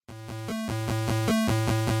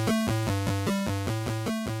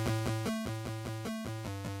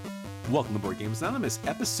Welcome to Board Games Anonymous,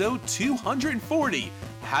 episode 240,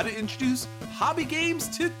 How to Introduce Hobby Games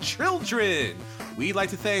to Children. We'd like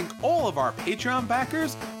to thank all of our Patreon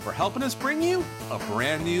backers for helping us bring you a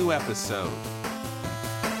brand new episode.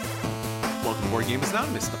 Welcome to Board Games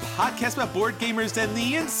Anonymous, the podcast about board gamers and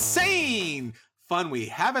the insane fun we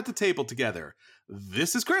have at the table together.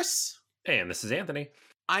 This is Chris. And this is Anthony.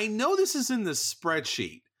 I know this is in the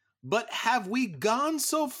spreadsheet, but have we gone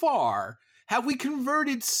so far? Have we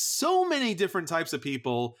converted so many different types of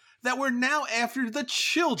people that we're now after the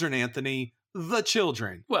children, Anthony? The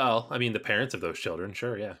children. Well, I mean, the parents of those children,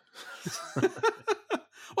 sure, yeah.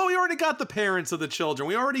 Well, we already got the parents of the children.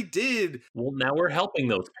 We already did. Well, now we're helping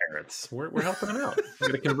those parents. We're helping them out. We're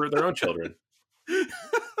going to convert their own children.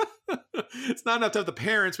 It's not enough to have the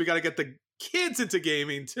parents. We got to get the kids into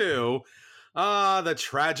gaming, too. The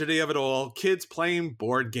tragedy of it all. Kids playing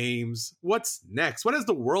board games. What's next? What has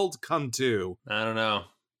the world come to? I don't know.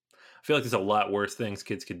 I feel like there's a lot worse things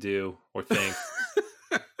kids could do or think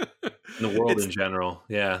in the world in general.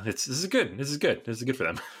 Yeah, this is good. This is good. This is good for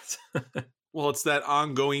them. Well, it's that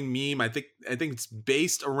ongoing meme. I think it's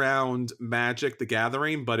based around Magic the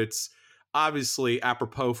Gathering, but it's obviously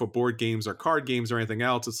apropos for board games or card games or anything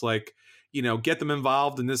else. It's like, you know, get them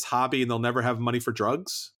involved in this hobby and they'll never have money for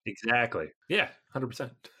drugs. Exactly. Yeah, 100%.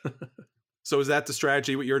 So is that the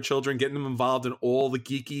strategy with your children, getting them involved in all the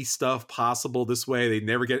geeky stuff possible? This way they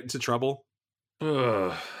never get into trouble?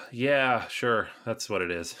 Yeah, sure. That's what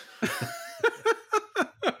it is.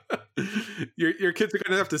 Your kids are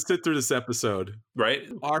going to have to sit through this episode. Right?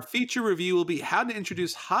 Our feature review will be how to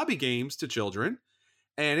introduce hobby games to children.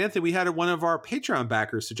 And Anthony, we had one of our Patreon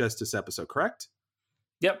backers suggest this episode, correct?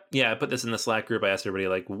 Yep. Yeah, I put this in the Slack group. I asked everybody,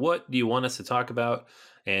 like, what do you want us to talk about?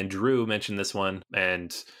 And Drew mentioned this one.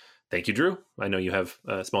 And thank you, Drew. I know you have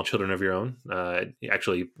small children of your own. You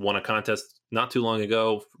actually won a contest not too long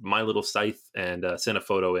ago, My Little Scythe, and sent a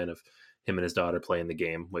photo in of him and his daughter playing the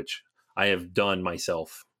game, which I have done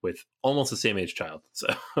myself with almost the same age child. So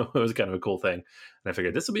it was kind of a cool thing. And I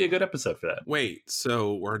figured this will be a good episode for that. Wait,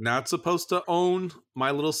 so we're not supposed to own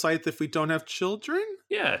My Little Scythe if we don't have children?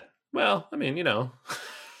 Yeah. Well, I mean, you know,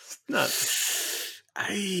 not.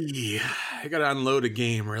 I got to unload a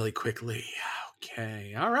game really quickly.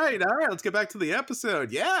 Okay. All right. Let's get back to the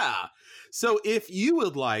episode. Yeah. So if you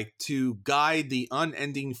would like to guide the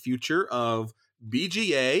unending future of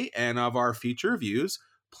BGA and of our feature reviews,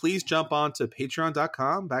 please jump on to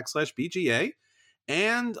patreon.com/BGA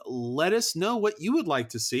and let us know what you would like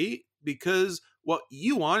to see, because what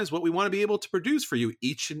you want is what we want to be able to produce for you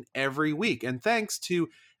each and every week. And thanks to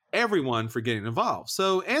everyone for getting involved.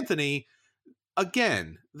 So, Anthony,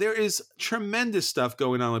 again, there is tremendous stuff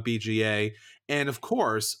going on with BGA. And of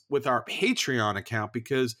course, with our Patreon account,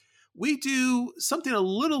 because we do something a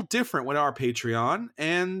little different with our Patreon.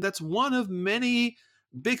 And that's one of many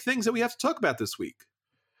big things that we have to talk about this week.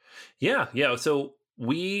 Yeah. So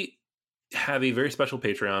we have a very special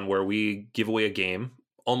Patreon where we give away a game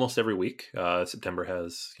almost every week. September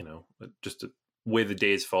has, just the way the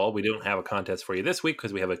days fall. We don't have a contest for you this week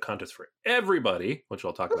because we have a contest for everybody, which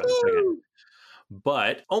I'll talk about in a second.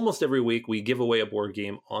 But almost every week we give away a board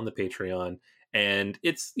game on the Patreon, and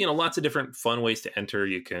it's, lots of different fun ways to enter.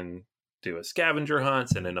 You can do a scavenger hunt,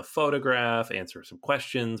 send in a photograph, answer some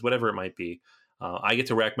questions, whatever it might be. I get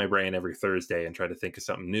to rack my brain every Thursday and try to think of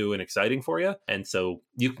something new and exciting for you. And so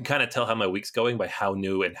you can kind of tell how my week's going by how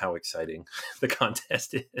new and how exciting the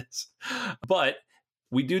contest is. But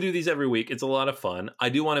we do these every week. It's a lot of fun. I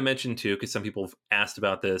do want to mention, too, because some people have asked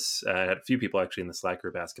about this. A few people actually in the Slack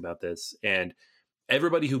group ask about this. And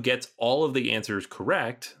everybody who gets all of the answers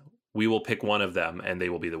correct, we will pick one of them and they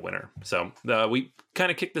will be the winner. So we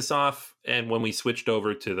kind of kicked this off. And when we switched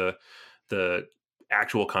over to the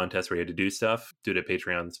actual contest where you had to do stuff due to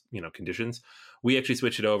Patreon's, conditions, we actually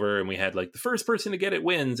switched it over and we had like the first person to get it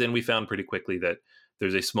wins. And we found pretty quickly that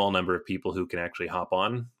there's a small number of people who can actually hop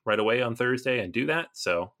on right away on Thursday and do that.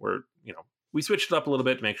 So we switched it up a little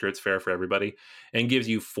bit to make sure it's fair for everybody, and gives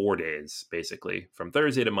you 4 days, basically from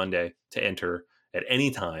Thursday to Monday, to enter at any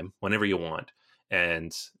time, whenever you want.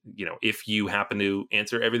 And, if you happen to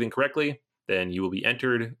answer everything correctly, then you will be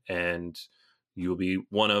entered and you will be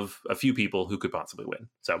one of a few people who could possibly win.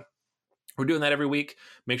 So we're doing that every week.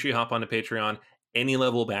 Make sure you hop onto Patreon. Any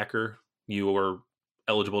level backer, you are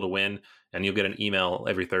eligible to win, and you'll get an email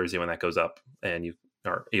every Thursday when that goes up, and you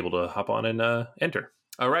are able to hop on and enter.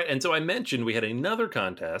 All right. And so I mentioned we had another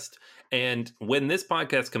contest, and when this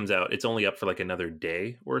podcast comes out, it's only up for like another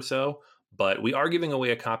day or so. But we are giving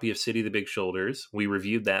away a copy of City of the Big Shoulders. We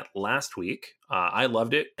reviewed that last week. I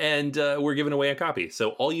loved it, and we're giving away a copy.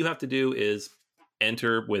 So all you have to do is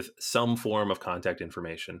enter with some form of contact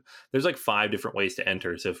information. There's like 5 different ways to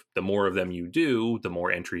enter. So if the more of them you do, the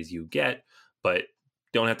more entries you get, but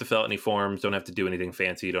don't have to fill out any forms, don't have to do anything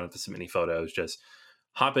fancy, don't have to submit any photos. Just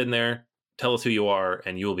hop in there, tell us who you are,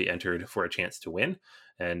 and you will be entered for a chance to win.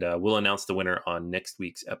 And we'll announce the winner on next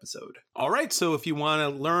week's episode. All right. So if you want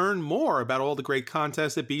to learn more about all the great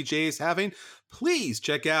contests that BGA is having, please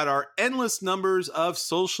check out our endless numbers of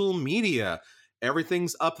social media.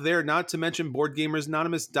 Everything's up there, not to mention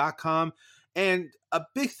BoardGamersAnonymous.com. And a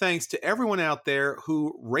big thanks to everyone out there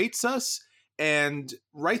who rates us and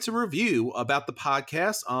writes a review about the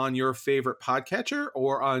podcast on your favorite podcatcher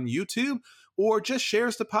or on YouTube, or just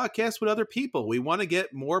shares the podcast with other people. We want to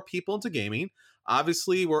get more people into gaming.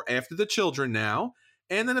 Obviously, we're after the children now,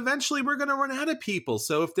 and then eventually we're going to run out of people.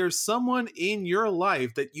 So if there's someone in your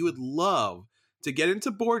life that you would love to get into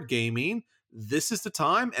board gaming, this is the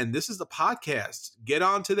time, and this is the podcast. Get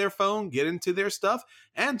onto their phone, get into their stuff,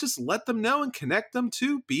 and just let them know and connect them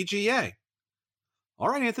to BGA. All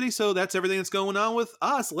right, Anthony, so that's everything that's going on with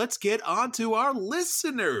us. Let's get on to our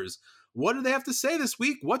listeners. What do they have to say this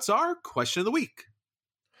week? What's our question of the week?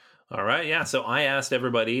 All right, yeah. So I asked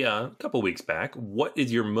everybody a couple weeks back, what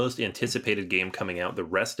is your most anticipated game coming out the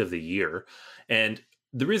rest of the year? And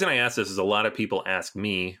the reason I asked this is a lot of people ask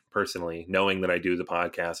me personally, knowing that I do the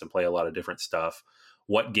podcast and play a lot of different stuff,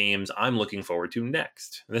 what games I'm looking forward to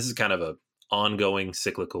next. And this is kind of an ongoing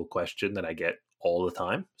cyclical question that I get all the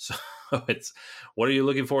time. So it's, what are you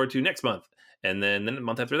looking forward to next month? And then the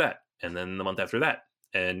month after that, and then the month after that.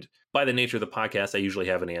 And by the nature of the podcast, I usually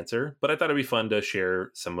have an answer, but I thought it'd be fun to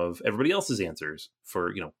share some of everybody else's answers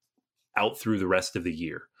for, out through the rest of the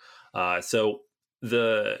year. So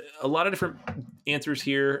a lot of different answers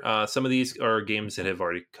here. Some of these are games that have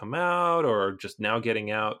already come out or are just now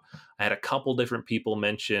getting out. I had a couple different people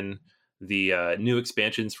mention the new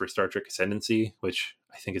expansions for Star Trek Ascendancy, which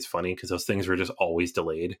I think is funny because those things were just always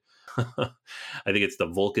delayed. I think it's the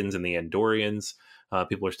Vulcans and the Andorians.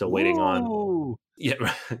 People are still waiting on.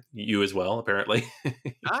 Yeah, you as well, apparently.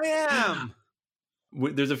 I am.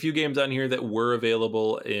 There's a few games on here that were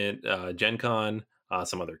available in Gen Con,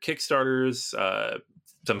 some other Kickstarters,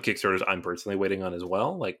 some Kickstarters I'm personally waiting on as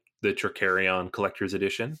well, like the Tricarion Collector's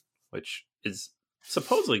Edition, which is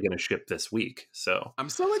supposedly going to ship this week. So I'm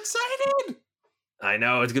so excited. I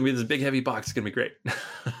know it's going to be this big heavy box. It's going to be great.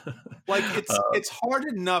 Like it's hard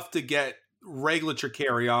enough to get regular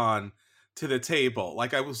Tricarion to the table.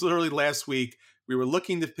 Like I was literally last week, we were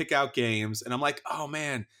looking to pick out games and I'm like, oh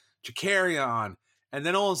man, Tricarion. And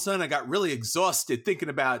then all of a sudden I got really exhausted thinking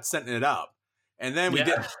about setting it up. And then we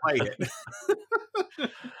didn't play it.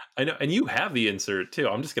 I know. And you have the insert too.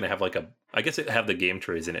 I'm just going to have I guess it have the game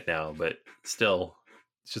trays in it now, but still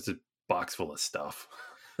it's just a box full of stuff.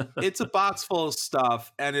 It's a box full of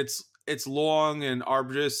stuff and it's long and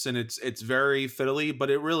arduous and it's very fiddly, but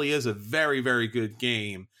it really is a very, very good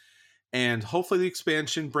game. And hopefully the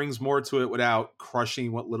expansion brings more to it without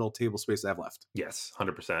crushing what little table space I have left. Yes,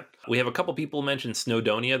 100%. We have a couple people mention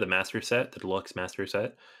Snowdonia, the master set, the deluxe master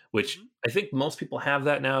set, which I think most people have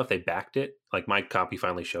that now if they backed it. Like my copy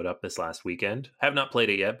finally showed up this last weekend. Have not played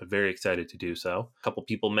it yet, but very excited to do so. A couple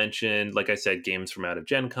people mentioned, like I said, games from out of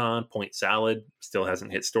Gen Con. Point Salad still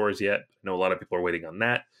hasn't hit stores yet. I know a lot of people are waiting on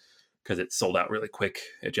that because it sold out really quick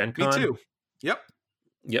at Gen Con. Me too.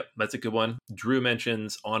 Yep, that's a good one. Drew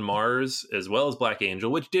mentions On Mars as well as Black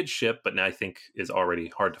Angel, which did ship, but now I think is already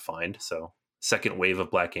hard to find. So second wave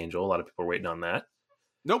of Black Angel. A lot of people are waiting on that.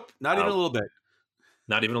 Nope, not even a little bit.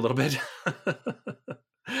 Not even a little bit.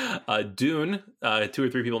 Dune, 2 or 3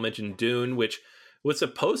 people mentioned Dune, which was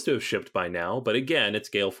supposed to have shipped by now. But again, it's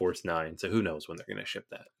Gale Force 9. So who knows when they're going to ship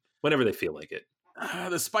that. Whenever they feel like it.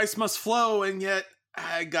 The spice must flow, and yet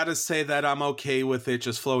I gotta say that I'm okay with it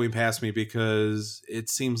just flowing past me because it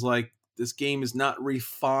seems like this game is not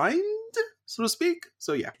refined, so to speak.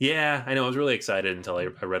 So yeah, I know. I was really excited until I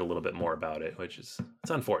read a little bit more about it, it's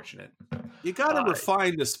unfortunate. You gotta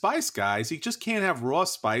refine the spice, guys. You just can't have raw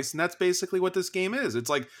spice, and that's basically what this game is. It's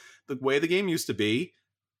like the way the game used to be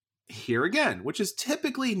here again, which is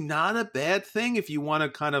typically not a bad thing if you want to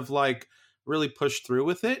kind of like really push through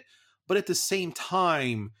with it. But at the same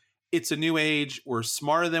time, it's a new age. We're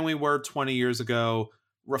smarter than we were 20 years ago.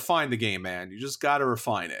 Refine the game, man. You just got to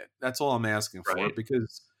refine it. That's all I'm asking for.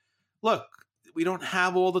 Because, look, we don't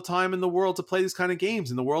have all the time in the world to play these kind of games,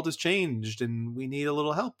 and the world has changed, and we need a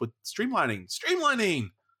little help with streamlining.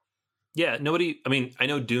 Yeah, I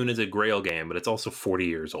know Dune is a Grail game, but it's also 40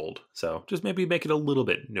 years old. So just maybe make it a little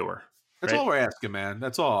bit newer. That's all we're asking, man.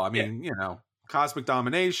 That's all. I mean, cosmic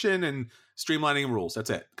domination and streamlining rules. That's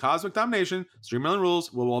it. Cosmic domination, streamlining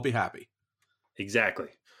rules, we'll all be happy. Exactly.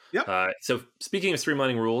 Yep. So speaking of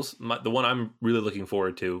streamlining rules, the one I'm really looking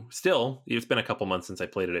forward to, still, it's been a couple months since I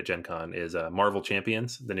played it at Gen Con, is Marvel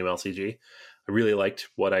Champions, the new LCG. I really liked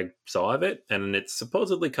what I saw of it, and it's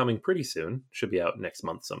supposedly coming pretty soon. Should be out next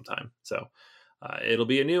month sometime. So it'll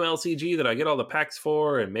be a new LCG that I get all the packs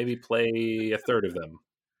for and maybe play a third of them.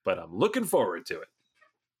 But I'm looking forward to it.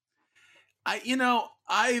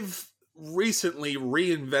 I've recently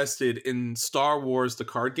reinvested in Star Wars, the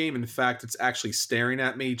card game. In fact, it's actually staring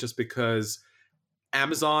at me just because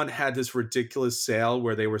Amazon had this ridiculous sale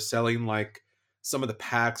where they were selling like some of the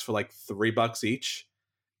packs for like $3 each.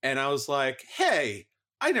 And I was like, hey,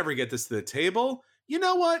 I never get this to the table. You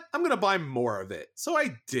know what? I'm going to buy more of it. So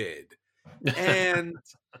I did. And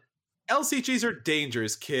LCGs are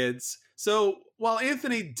dangerous, kids. So while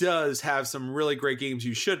Anthony does have some really great games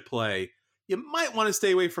you should play, you might want to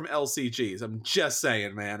stay away from LCGs. I'm just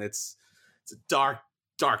saying, man. It's a dark,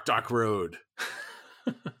 dark, dark road.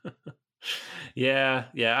 Yeah.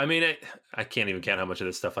 I mean, I can't even count how much of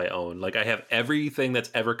this stuff I own. Like, I have everything that's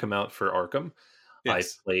ever come out for Arkham. Yes.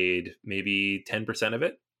 I've played maybe 10% of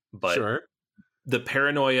it, but sure. The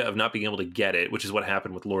paranoia of not being able to get it, which is what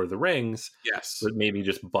happened with Lord of the Rings, made me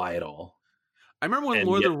just buy it all. I remember when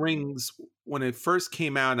Lord of the Rings, when it first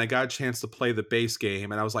came out and I got a chance to play the base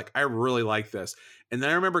game, and I was like, I really like this. And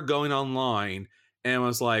then I remember going online and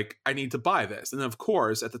was like, I need to buy this. And then, of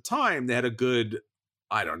course, at the time, they had a good,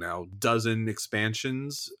 I don't know, dozen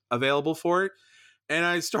expansions available for it. And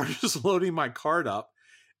I started just loading my card up,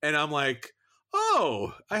 and I'm like,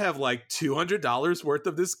 oh, I have like $200 worth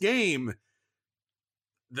of this game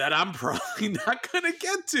that I'm probably not going to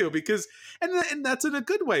get to, because, and that's in a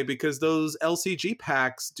good way, because those LCG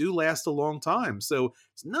packs do last a long time. So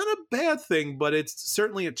it's not a bad thing, but it's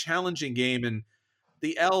certainly a challenging game. And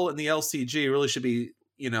the L and the LCG really should be,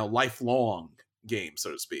 lifelong games,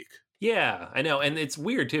 so to speak. Yeah, I know. And it's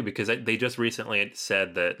weird too, because they just recently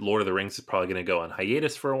said that Lord of the Rings is probably going to go on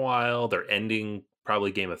hiatus for a while. They're ending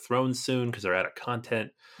probably Game of Thrones soon because they're out of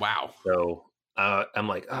content. Wow. So I'm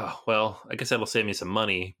like, oh, well, I guess that'll save me some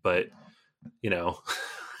money, but I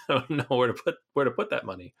don't know where to put that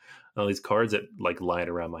money. All these cards that like lying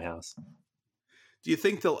around my house. Do you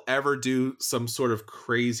think they'll ever do some sort of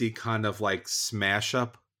crazy kind of like smash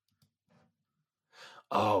up?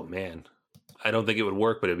 Oh man, I don't think it would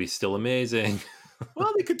work, but it'd be still amazing.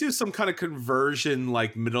 Well, they could do some kind of conversion,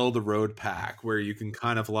 like middle of the road pack, where you can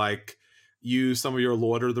kind of like use some of your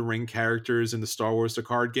Lord of the Ring characters in the Star Wars the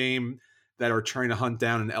card game that are trying to hunt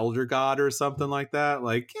down an elder god or something like that.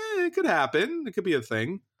 Like, yeah, it could happen. It could be a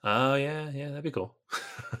thing. Oh, yeah, that'd be cool.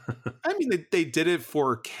 I mean, they did it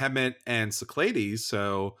for Kemet and Cyclades,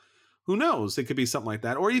 so who knows? It could be something like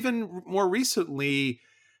that. Or even more recently,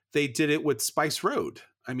 they did it with Spice Road.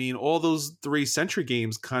 I mean, all those 3 Century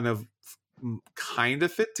games kind of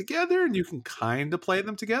fit together, and you can kind of play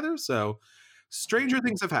them together. So stranger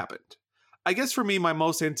things have happened. I guess for me, my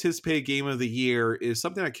most anticipated game of the year is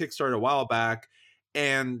something I kickstarted a while back.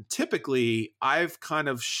 And typically, I've kind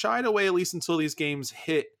of shied away, at least until these games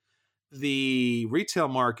hit the retail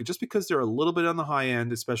market, just because they're a little bit on the high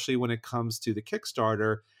end, especially when it comes to the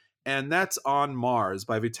Kickstarter. And that's On Mars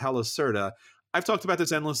by Vital Lacerda. I've talked about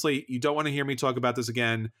this endlessly. You don't want to hear me talk about this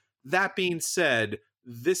again. That being said,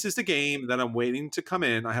 this is the game that I'm waiting to come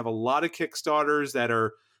in. I have a lot of Kickstarters that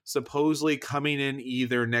are supposedly coming in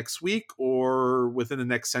either next week or within the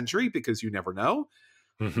next century, because you never know.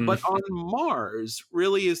 Mm-hmm. But On Mars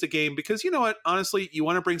really is the game, because you know what? Honestly, you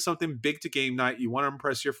want to bring something big to game night. You want to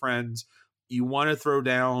impress your friends. You want to throw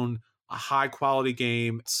down a high quality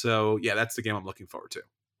game. So yeah, that's the game I'm looking forward to.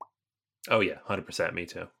 Oh yeah, 100%. Me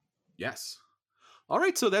too. Yes. All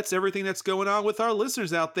right, so that's everything that's going on with our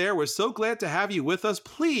listeners out there. We're so glad to have you with us.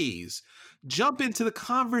 Please jump into the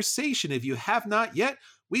conversation if you have not yet.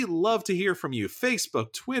 We love to hear from you.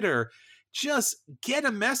 Facebook, Twitter, just get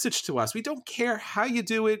a message to us. We don't care how you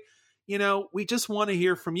do it. We just want to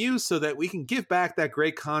hear from you so that we can give back that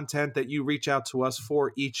great content that you reach out to us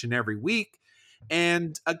for each and every week.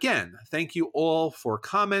 And again, thank you all for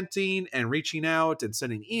commenting and reaching out and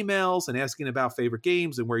sending emails and asking about favorite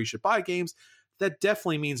games and where you should buy games. That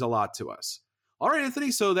definitely means a lot to us. All right, Anthony,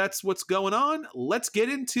 so that's what's going on. Let's get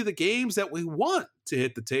into the games that we want to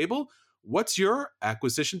hit the table. What's your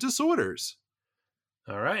acquisition disorders?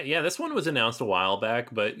 All right. Yeah, this one was announced a while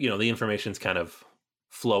back, but, the information's kind of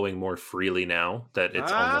flowing more freely now that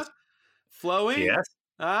it's almost... Flowing? Yes.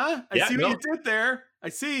 I see what you did there. I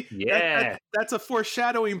see. Yeah. That's a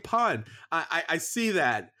foreshadowing pun. I see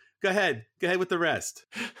that. Go ahead with the rest.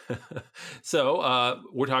 So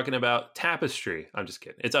we're talking about Tapestry. I'm just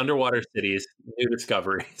kidding. It's Underwater Cities, New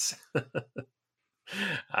Discoveries.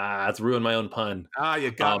 It's ruined my own pun. Ah,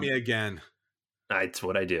 you got me again. That's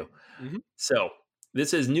what I do. Mhm. So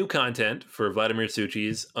this is new content for Vladimir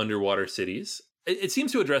Suchi's Underwater Cities. It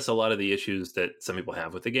seems to address a lot of the issues that some people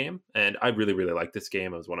have with the game, and I really, really like this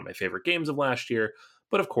game. It was one of my favorite games of last year.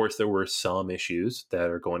 But of course, there were some issues that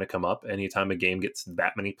are going to come up anytime a game gets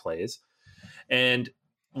that many plays. And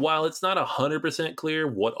while it's not 100% clear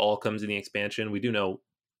what all comes in the expansion, we do know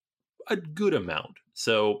a good amount.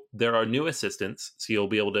 So there are new assistants, so you'll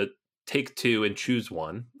be able to take two and choose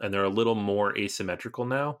one, and they're a little more asymmetrical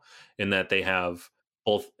now in that they have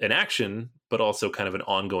both an action but also kind of an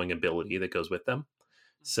ongoing ability that goes with them.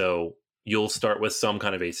 So you'll start with some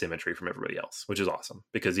kind of asymmetry from everybody else, which is awesome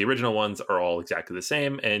because the original ones are all exactly the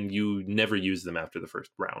same and you never use them after the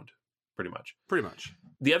first round, pretty much. Pretty much.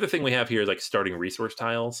 The other thing we have here is like starting resource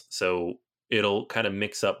tiles. So it'll kind of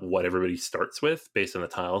mix up what everybody starts with based on the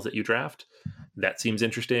tiles that you draft. That seems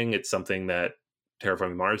interesting. It's something that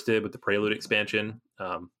Terraforming Mars did with the Prelude expansion.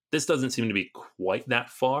 This doesn't seem to be quite that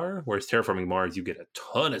far, whereas Terraforming Mars, you get a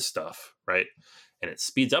ton of stuff, right? And it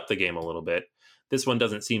speeds up the game a little bit. This one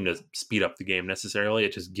doesn't seem to speed up the game necessarily.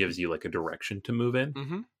 It just gives you like a direction to move in.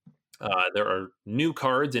 Mm-hmm. There are new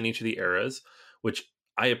cards in each of the eras, which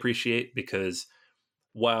I appreciate because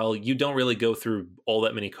while you don't really go through all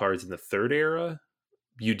that many cards in the third era,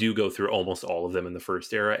 you do go through almost all of them in the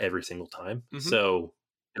first era every single time. Mhm. So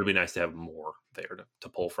it'll be nice to have more there to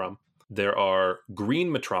pull from. There are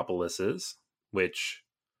green metropolises, which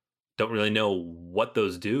don't really know what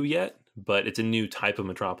those do yet, but it's a new type of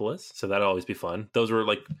metropolis. So that'll always be fun. Those are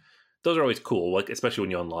always cool, like especially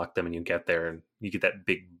when you unlock them and you get there and you get that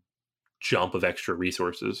big jump of extra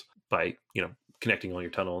resources by, connecting all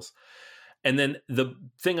your tunnels. And then the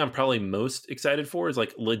thing I'm probably most excited for is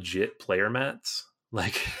like legit player mats,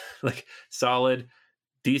 like solid,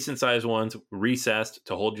 decent sized ones, recessed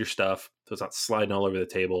to hold your stuff so it's not sliding all over the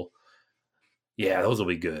table. Yeah, those will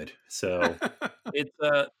be good. So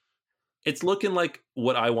it's looking like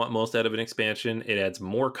what I want most out of an expansion. It adds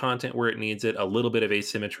more content where it needs it, a little bit of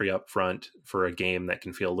asymmetry up front for a game that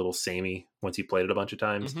can feel a little samey once you played it a bunch of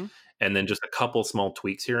times, Mhm. and then just a couple small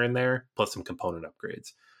tweaks here and there, plus some component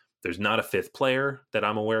upgrades. There's not a fifth player that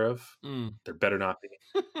I'm aware of. Mm. There better not be.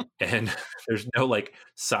 And there's no like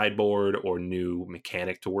sideboard or new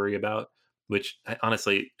mechanic to worry about, which I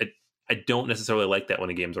don't necessarily like that when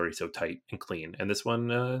a game's already so tight and clean. And this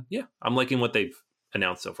one, I'm liking what they've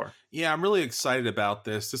announced so far. Yeah, I'm really excited about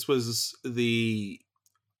this. This was the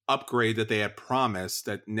upgrade that they had promised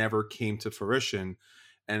that never came to fruition.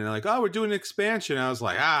 And they're like, oh, we're doing an expansion. I was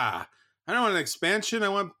like, I don't want an expansion. I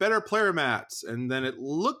want better player mats. And then it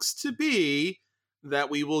looks to be that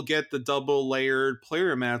we will get the double layered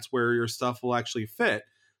player mats where your stuff will actually fit.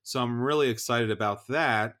 So I'm really excited about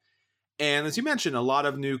that. And as you mentioned, a lot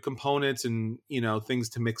of new components and, things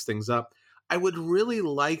to mix things up. I would really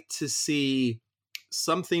like to see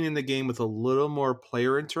something in the game with a little more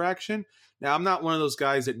player interaction. Now, I'm not one of those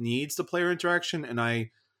guys that needs the player interaction, and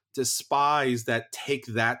I despise that take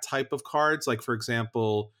that type of cards. Like, for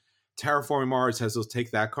example, Terraforming Mars has those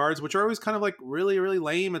take that cards, which are always kind of like really, really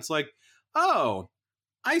lame. It's like, oh,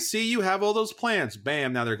 I see you have all those plants.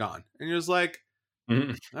 Bam, now they're gone. And you're just like,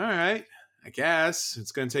 Mhm. all right, I guess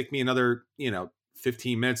it's going to take me another,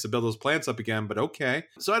 15 minutes to build those plants up again, but okay.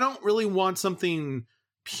 So I don't really want something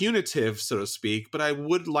punitive, so to speak, but I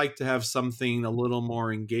would like to have something a little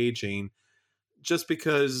more engaging just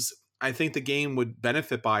because I think the game would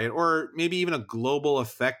benefit by it, or maybe even a global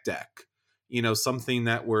effect deck, something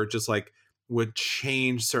that were just like would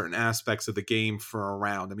change certain aspects of the game for a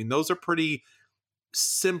round. I mean, those are pretty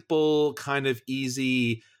simple, kind of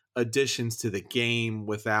easy additions to the game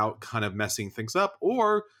without kind of messing things up.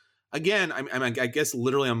 Or again, I guess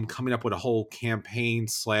literally I'm coming up with a whole campaign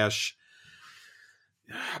 /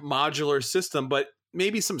 modular system, but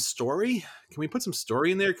maybe some story. Can we put some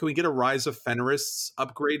story in there? Can we get a Rise of Fenris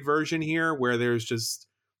upgrade version here where there's just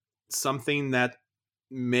something that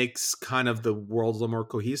makes kind of the world a little more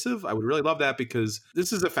cohesive? I would really love that because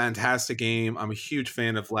this is a fantastic game. I'm a huge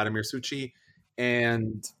fan of Vladimir Suchi,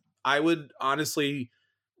 and I would honestly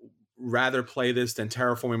rather play this than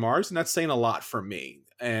Terraforming Mars, and that's saying a lot for me.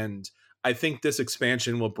 And I think this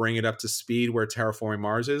expansion will bring it up to speed where Terraforming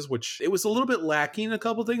Mars is, which it was a little bit lacking in a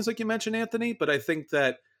couple things like you mentioned, Anthony, but I think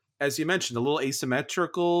that, as you mentioned, a little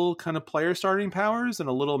asymmetrical kind of player starting powers and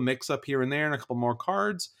a little mix up here and there and a couple more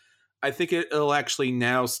cards, I think it'll actually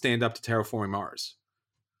now stand up to Terraforming Mars.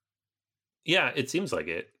 Yeah, it seems like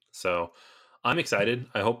it. So I'm excited.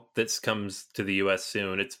 I hope this comes to the US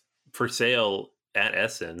soon. It's for sale at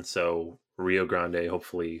Essen, so Rio Grande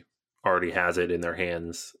hopefully already has it in their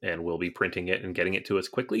hands and will be printing it and getting it to us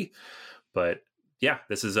quickly. But Yeah,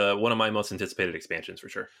 this is one of my most anticipated expansions for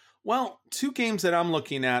sure. Well, two games that I'm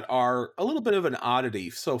looking at are a little bit of an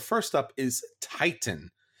oddity. So, first up is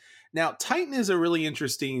Titan. Now, Titan is a really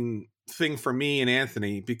interesting thing for me and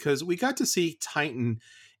Anthony because we got to see Titan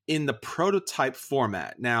in the prototype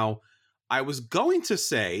format. Now, I was going to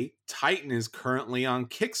say Titan is currently on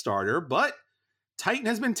Kickstarter, but Titan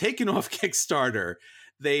has been taken off Kickstarter.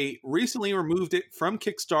 They recently removed it from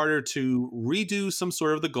Kickstarter to redo some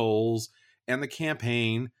sort of the goals and the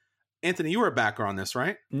campaign. Anthony, you were a backer on this,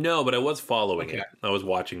 right? No, but I was following Okay. it. I was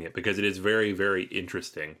watching it because it is very, very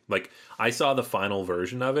interesting. Like I saw the final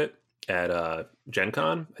version of it at Gen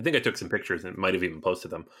Con. I think I took some pictures and might have even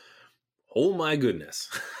posted them. Oh my goodness.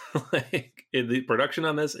 The production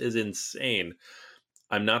on this is insane.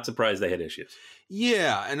 I'm not surprised they had issues.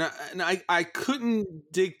 Yeah, and I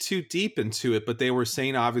couldn't dig too deep into it, but they were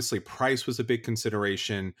saying obviously price was a big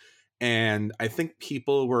consideration, and I think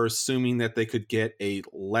people were assuming that they could get a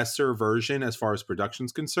lesser version as far as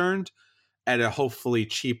production's concerned at a hopefully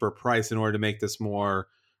cheaper price in order to make this more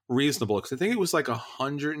reasonable. Because I think it was like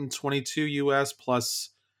 122 US plus,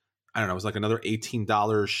 I don't know, it was like another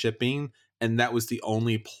 $18 shipping, and that was the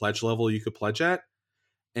only pledge level you could pledge at.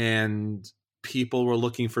 And people were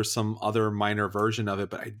looking for some other minor version of it,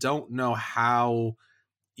 but I don't know how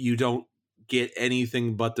you don't get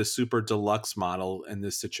anything but the super deluxe model in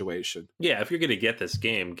this situation. Yeah, if you're going to get this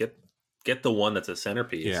game, get the one that's a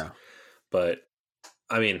centerpiece. Yeah. But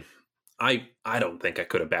I mean, I don't think I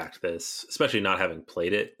could have backed this, especially not having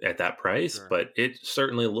played it at that price, Sure. but it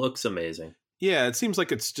certainly looks amazing. Yeah, it seems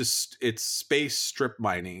like it's space strip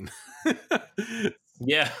mining.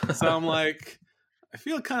 Yeah. So I'm like, I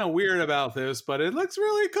feel kind of weird about this, but it looks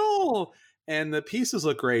really cool. And the pieces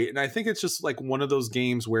look great. And I think it's just like one of those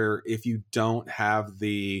games where if you don't have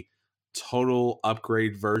the total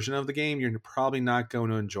upgrade version of the game, you're probably not going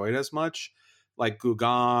to enjoy it as much. Like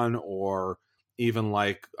Gugan or even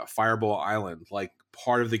like Fireball Island. Like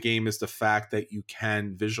part of the game is the fact that you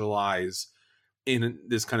can visualize in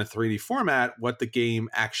this kind of 3D format what the game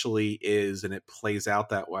actually is, and it plays out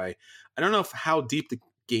that way. I don't know how deep the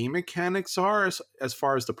game mechanics are as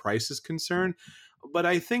far as the price is concerned, but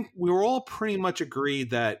I think we were all pretty much agreed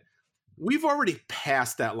that we've already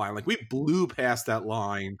passed that line. Like we blew past that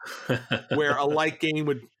line where a light game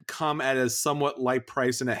would come at a somewhat light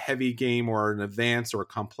price and a heavy game or an advanced or a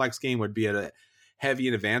complex game would be at a heavy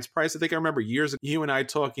and advanced price. I think I remember years ago you and I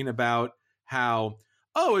talking about how,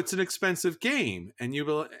 oh, it's an expensive game. And you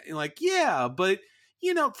were like, yeah, but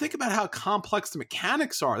think about how complex the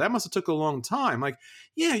mechanics are. That must have took a long time. Like,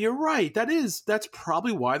 yeah, you're right. That's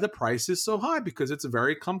probably why the price is so high, because it's a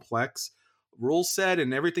very complex rule set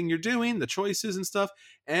and everything you're doing, the choices and stuff.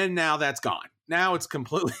 And now that's gone. Now it's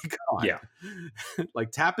completely gone. Yeah.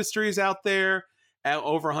 Like Tapestry's out there at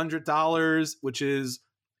over $100, which is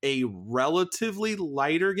a relatively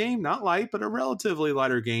lighter game. Not light, but a relatively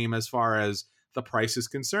lighter game as far as the price is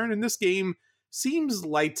concerned. And this game seems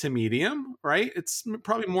light to medium, right? It's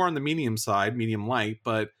probably more on the medium side, medium light,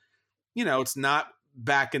 but it's not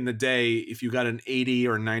back in the day. If you got an $80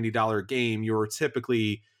 or $90 game, you were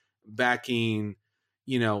typically backing,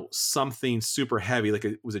 something super heavy, like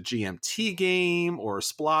it was a GMT game or a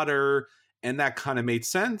Splotter, and that kind of made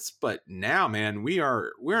sense. But now, man,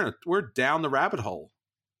 we're down the rabbit hole.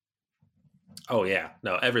 Oh yeah,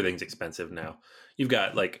 no, everything's expensive now. You've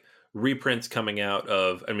got like reprints coming out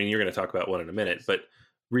of, I mean, you're going to talk about one in a minute, but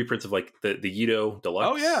reprints of like the Yido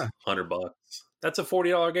Deluxe. Oh yeah, $100. That's a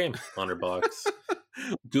 $40 game. $100.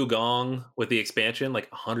 Gugong with the expansion, like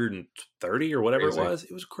 130 or whatever crazy. it was.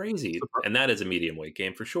 It was crazy, and that is a medium weight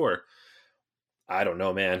game for sure. I don't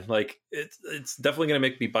know, man. Like it's definitely going to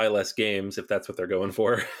make me buy less games if that's what they're going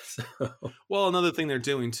for. So. Well, another thing they're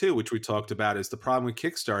doing too, which we talked about, is the problem with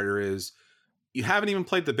Kickstarter is you haven't even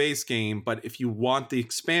played the base game, but if you want the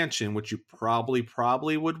expansion, which you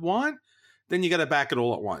probably would want, then you got to back it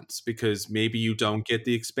all at once, because maybe you don't get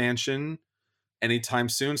the expansion anytime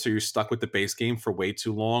soon, so you're stuck with the base game for way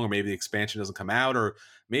too long, or maybe the expansion doesn't come out, or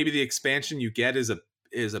maybe the expansion you get is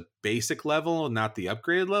a basic level and not the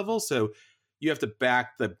upgraded level, so you have to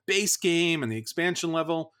back the base game and the expansion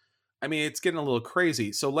level. I mean, it's getting a little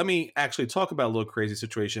crazy. So let me actually talk about a little crazy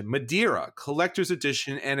situation. Madeira Collector's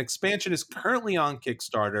Edition and expansion is currently on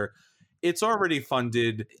Kickstarter. It's already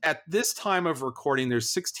funded. At this time of recording, there's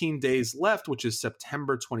 16 days left, which is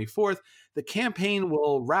September 24th. The campaign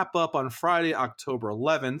will wrap up on Friday, October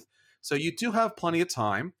 11th. So you do have plenty of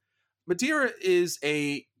time. Madeira is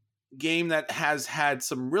a game that has had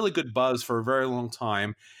some really good buzz for a very long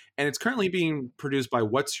time. And it's currently being produced by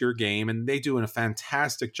What's Your Game, and they do a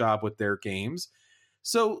fantastic job with their games.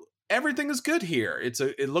 So everything is good here.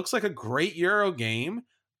 It looks like a great Euro game.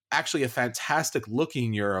 Actually, a fantastic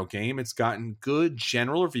looking Euro game. It's gotten good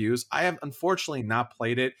general reviews. I have unfortunately not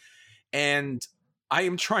played it, and I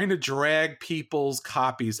am trying to drag people's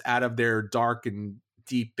copies out of their dark and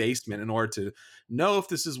deep basement in order to know if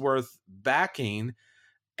this is worth backing.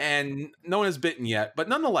 And no one has bitten yet. But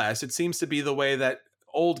nonetheless, it seems to be the way that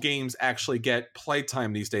old games actually get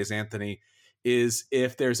playtime these days, Anthony, is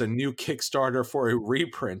if there's a new Kickstarter for a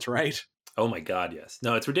reprint, right? Oh my God, yes.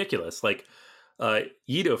 No, it's ridiculous. Like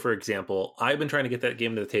Yido, for example, I've been trying to get that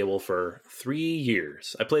game to the table for 3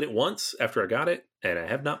 years. I played it once after I got it, and I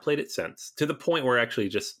have not played it since, to the point where I actually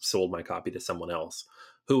just sold my copy to someone else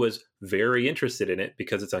who was very interested in it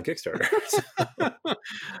because it's on Kickstarter.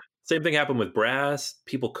 Same thing happened with Brass.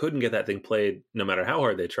 People couldn't get that thing played no matter how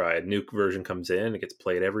hard they tried. New version comes in, it gets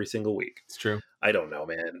played every single week. It's true. I don't know,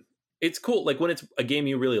 man. It's cool. Like when it's a game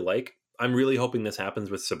you really like, I'm really hoping this happens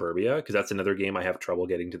with Suburbia, because that's another game I have trouble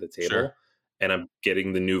getting to the table. Sure. And I'm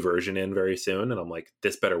getting the new version in very soon. And I'm like,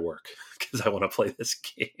 this better work because I want to play this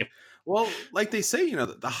game. Well, like they say,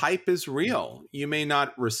 the hype is real. You may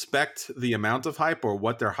not respect the amount of hype or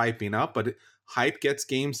what they're hyping up, but hype gets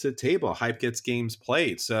games to the table. Hype gets games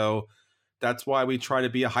played. So that's why we try to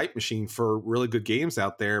be a hype machine for really good games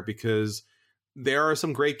out there, because there are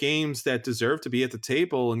some great games that deserve to be at the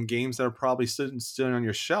table and games that are probably sitting on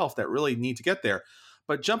your shelf that really need to get there.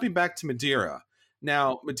 But jumping back to Madeira.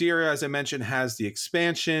 Now, Madeira, as I mentioned, has the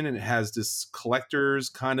expansion and it has this collector's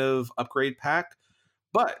kind of upgrade pack.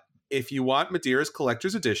 But if you want Madeira's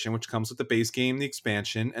collector's edition, which comes with the base game, the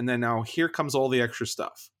expansion, and then now here comes all the extra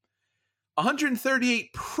stuff.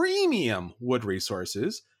 138 premium wood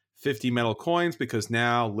resources, 50 metal coins, because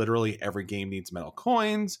now literally every game needs metal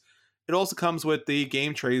coins. It also comes with the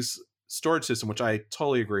game trays storage system, which I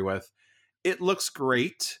totally agree with. It looks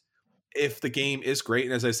great if the game is great.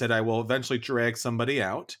 And as I said, I will eventually drag somebody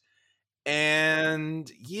out.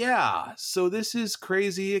 And yeah, so this is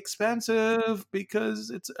crazy expensive because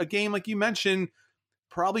it's a game, like you mentioned,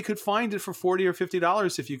 probably could find it for $40 or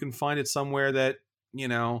 $50 if you can find it somewhere that,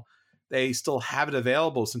 they still have it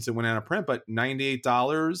available since it went out of print. But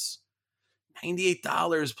 $98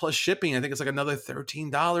 plus shipping, I think it's like another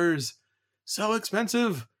 $13. So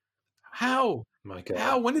expensive. How? My God.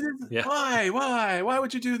 How? When did it? Yeah. Why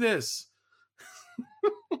would you do this?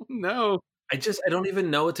 No. I don't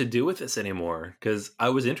even know what to do with this anymore, because I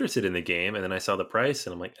was interested in the game and then I saw the price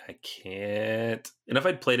and I'm like, I can't. And if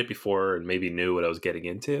I'd played it before and maybe knew what I was getting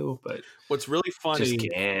into, but what's really funny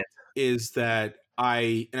is that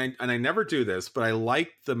I never do this, but I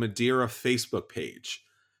like the Madeira Facebook page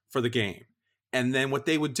for the game. And then what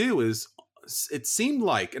they would do is, it seemed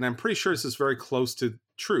like, and I'm pretty sure this is very close to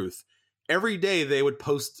truth, every day they would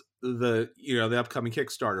post the upcoming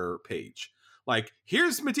Kickstarter page. Like,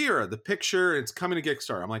 here's Madeira, the picture, it's coming to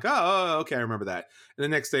Kickstarter. I'm like, oh, okay, I remember that. And the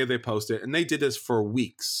next day they post it, and they did this for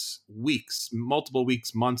weeks, multiple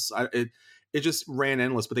weeks, months. It just ran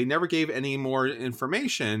endless, but they never gave any more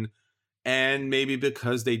information. And maybe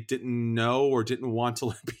because they didn't know or didn't want to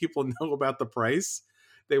let people know about the price,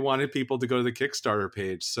 they wanted people to go to the Kickstarter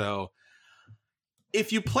page. So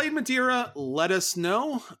if you played Madeira, let us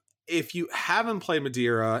know. If you haven't played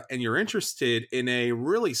Madeira and you're interested in a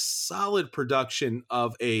really solid production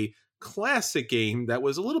of a classic game that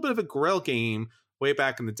was a little bit of a Grail game way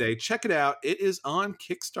back in the day, check it out. It is on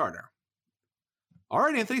Kickstarter. All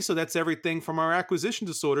right, Anthony, so that's everything from our acquisition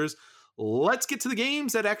disorders. Let's get to the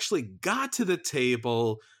games that actually got to the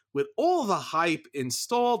table with all the hype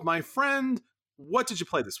installed. My friend, what did you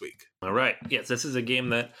play this week? All right. Yes, this is a game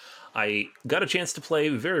that I got a chance to play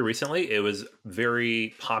very recently. It was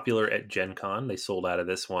very popular at Gen Con. They sold out of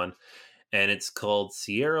this one. And it's called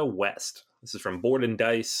Sierra West. This is from Board and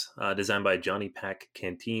Dice, designed by Johnny Pack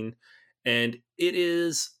Canteen. And it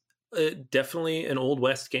is definitely an Old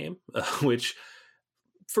West game, which,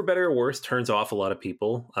 for better or worse, turns off a lot of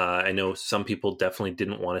people. I know some people definitely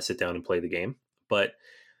didn't want to sit down and play the game. But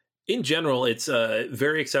in general, it's a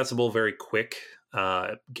very accessible, very quick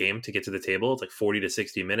game to get to the table. It's like 40 to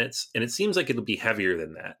 60 minutes. And it seems like it'll be heavier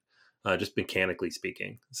than that, just mechanically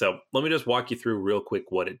speaking. So let me just walk you through real quick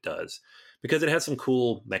what it does, because it has some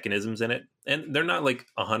cool mechanisms in it. And they're not like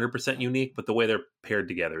 100% unique, but the way they're paired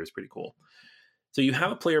together is pretty cool. So you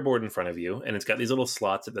have a player board in front of you, and it's got these little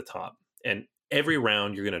slots at the top. And every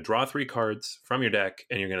round, you're going to draw 3 cards from your deck,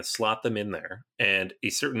 and you're going to slot them in there. And a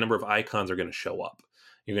certain number of icons are going to show up.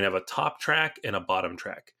 You're going to have a top track and a bottom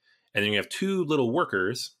track. And then you have 2 little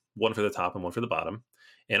workers, one for the top and one for the bottom.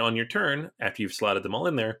 And on your turn, after you've slotted them all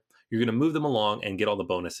in there, you're going to move them along and get all the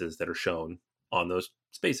bonuses that are shown on those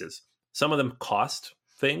spaces. Some of them cost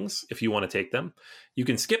things if you want to take them. You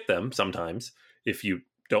can skip them sometimes if you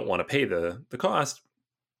don't want to pay the cost,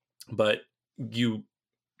 but you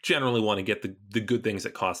generally want to get the good things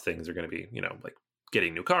that cost things are going to be, like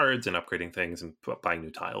getting new cards and upgrading things and buying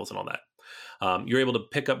new tiles and all that. You're able to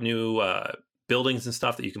pick up new buildings and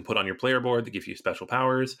stuff that you can put on your player board that give you special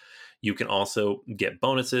powers. You can also get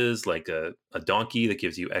bonuses like a donkey that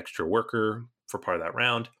gives you extra worker for part of that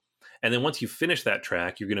round. And then once you finish that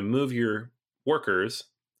track, you're going to move your workers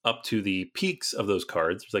up to the peaks of those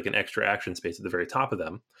cards. There's like an extra action space at the very top of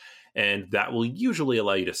them. And that will usually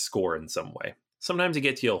allow you to score in some way. Sometimes it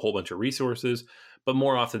gets you a whole bunch of resources, but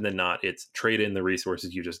more often than not, it's trade in the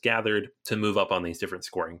resources you just gathered to move up on these different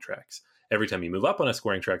scoring tracks. Every time you move up on a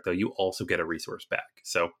scoring track, though, you also get a resource back.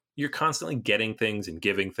 So you're constantly getting things and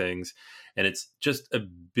giving things. And it's just a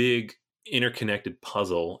big interconnected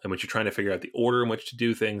puzzle in which you're trying to figure out the order in which to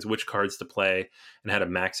do things, which cards to play, and how to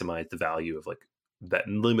maximize the value of like that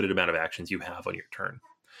limited amount of actions you have on your turn.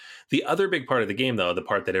 The other big part of the game, though, the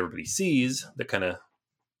part that everybody sees that kind of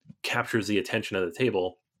captures the attention of the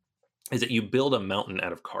table, is that you build a mountain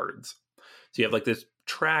out of cards. So you have like this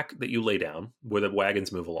track that you lay down where the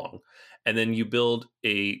wagons move along, and then you build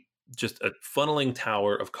just a funneling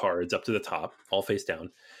tower of cards up to the top, all face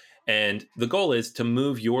down. And the goal is to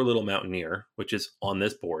move your little mountaineer, which is on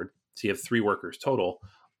this board, so you have 3 workers total,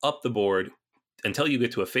 up the board until you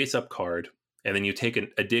get to a face-up card, and then you take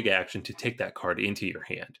a dig action to take that card into your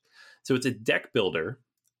hand. So it's a deck builder,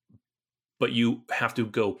 but you have to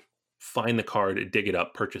go find the card, dig it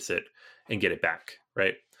up, purchase it, and get it back,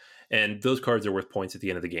 right? And those cards are worth points at the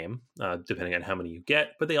end of the game, depending on how many you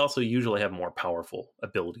get, but they also usually have more powerful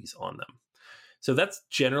abilities on them. So that's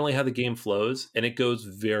generally how the game flows, and it goes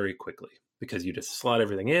very quickly because you just slot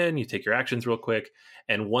everything in, you take your actions real quick,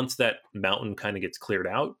 and once that mountain kind of gets cleared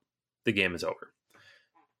out, the game is over.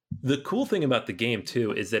 The cool thing about the game,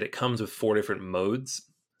 too, is that it comes with 4 different modes.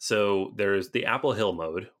 So there's the Apple Hill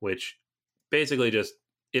mode, which basically just,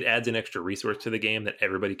 it adds an extra resource to the game that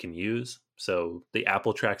everybody can use. So the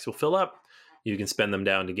apple tracks will fill up. You can spend them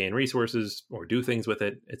down to gain resources or do things with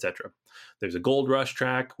it, etc. There's a gold rush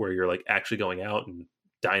track where you're like actually going out and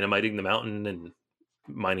dynamiting the mountain and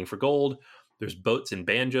mining for gold. There's boats and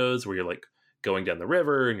banjos where you're like going down the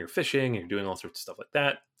river and you're fishing and you're doing all sorts of stuff like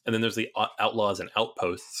that. And then there's the outlaws and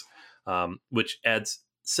outposts, which adds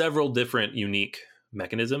several different unique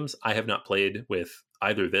mechanisms. I have not played with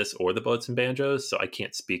either this or the boats and banjos, so I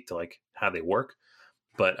can't speak to like how they work,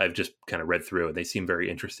 but I've just kind of read through and they seem very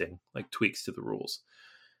interesting, like tweaks to the rules.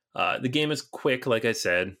 The game is quick, like I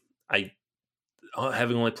said.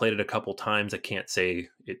 Having only played it a couple times, I can't say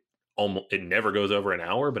it never goes over an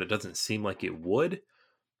hour, but it doesn't seem like it would.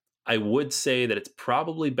 I would say that it's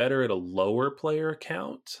probably better at a lower player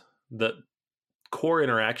count. The core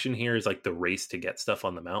interaction here is like the race to get stuff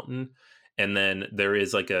on the mountain. And then there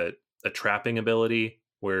is like a trapping ability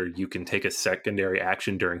where you can take a secondary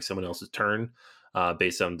action during someone else's turn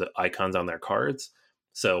based on the icons on their cards.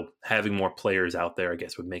 So having more players out there, I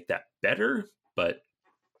guess, would make that better. But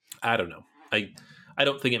I don't know. I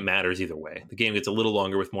don't think it matters either way. The game gets a little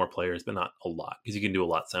longer with more players, but not a lot because you can do a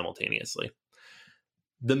lot simultaneously.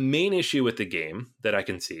 The main issue with the game that I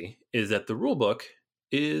can see is that the rulebook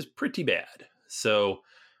is pretty bad. So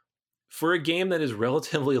for a game that is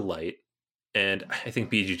relatively light, and I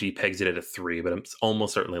think BGG pegs it at a 3, but it's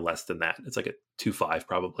almost certainly less than that. It's like a 2.5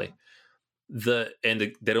 probably.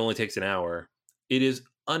 That only takes an hour. It is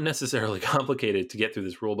unnecessarily complicated to get through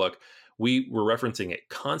this rulebook. We were referencing it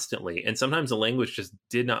constantly, and sometimes the language just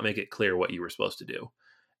did not make it clear what you were supposed to do.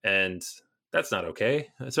 And that's not okay,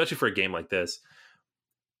 especially for a game like this.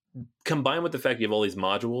 Combined with the fact you have all these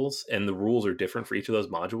modules and the rules are different for each of those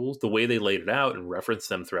modules, the way they laid it out and referenced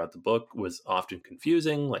them throughout the book was often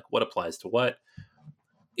confusing, like what applies to what.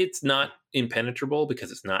 It's not impenetrable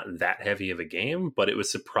because it's not that heavy of a game, but it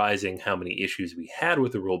was surprising how many issues we had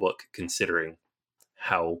with the rulebook considering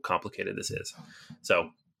how complicated this is. So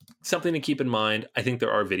something to keep in mind. I think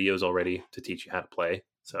there are videos already to teach you how to play,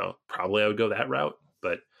 so probably I would go that route,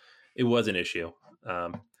 but it was an issue.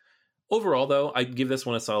 Overall, though, I'd give this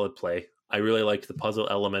one a solid play. I really liked the puzzle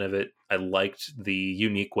element of it. I liked the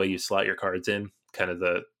unique way you slot your cards in, kind of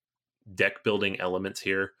the deck building elements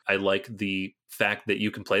here. I like the fact that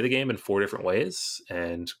you can play the game in 4 different ways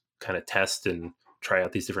and kind of test and try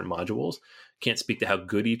out these different modules. Can't speak to how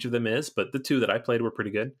good each of them is, but the 2 that I played were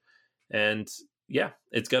pretty good. And yeah,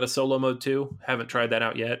 it's got a solo mode too. Haven't tried that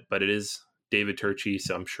out yet, but it is David Turczi,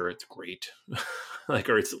 so I'm sure it's great.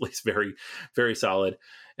 Or it's at least very, very solid.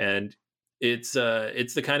 And it's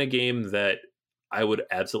the kind of game that I would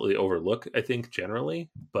absolutely overlook, I think, generally,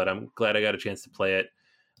 but I'm glad I got a chance to play it.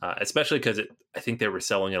 especially because I think they were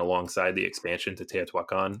selling it alongside the expansion to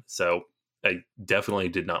Teotihuacan. So I definitely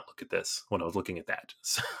did not look at this when I was looking at that.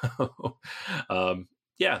 So,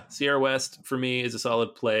 yeah, Sierra West for me is a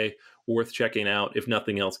solid play, worth checking out, if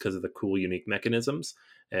nothing else, because of the cool, unique mechanisms.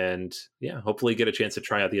 And yeah, hopefully get a chance to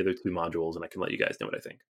try out the other two modules, and I can let you guys know what I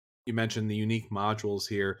think. You mentioned the unique modules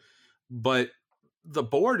here, but the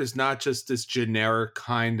board is not just this generic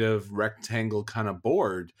kind of rectangle kind of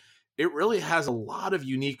board. It really has a lot of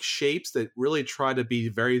unique shapes that really try to be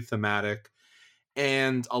very thematic,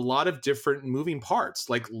 and a lot of different moving parts,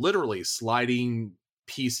 like literally sliding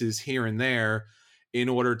pieces here and there in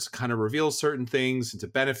order to kind of reveal certain things and to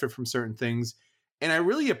benefit from certain things. And I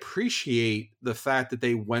really appreciate the fact that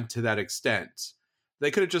they went to that extent. They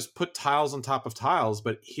could have just put tiles on top of tiles,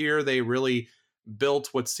 but here they really built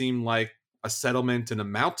what seemed like a settlement and a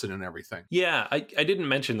mountain and everything. Yeah, I didn't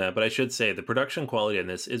mention that, but I should say the production quality in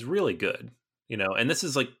this is really good. And this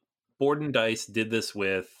is like Board and Dice did this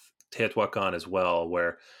with Teotihuacan as well,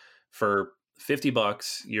 where for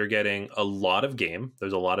 $50 you're getting a lot of game.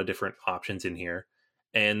 There's a lot of different options in here,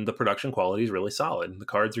 and the production quality is really solid. The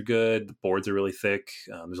cards are good, the boards are really thick.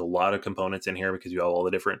 There's a lot of components in here because you have all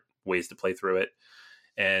the different ways to play through it,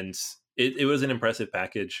 and it was an impressive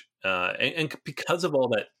package. And because of all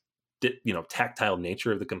that, tactile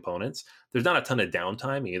nature of the components, there's not a ton of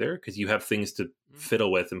downtime either, because you have things to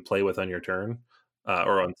fiddle with and play with on your turn,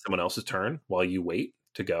 or on someone else's turn while you wait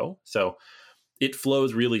to go. So it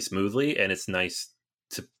flows really smoothly, and it's nice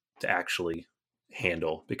to actually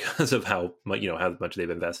handle because of how much they've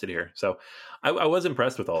invested here. So I was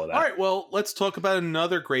impressed with all of that. All right, well, let's talk about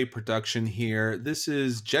another great production here. This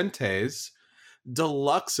is Gente's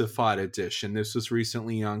Deluxeified Edition. This was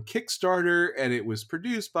recently on Kickstarter, and it was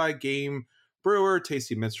produced by Game Brewer,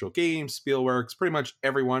 Tasty Minstrel Games, Spielworks. Pretty much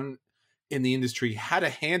everyone in the industry had a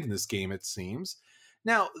hand in this game, it seems.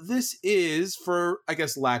 Now, this is, for, I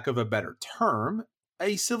guess, lack of a better term,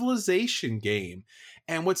 a civilization game.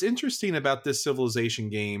 And what's interesting about this civilization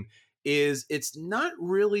game is it's not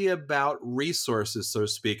really about resources, so to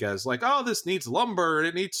speak, as like, oh, this needs lumber and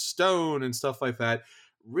it needs stone and stuff like that.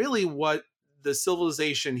 Really, what the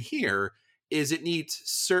civilization here is it needs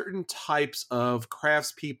certain types of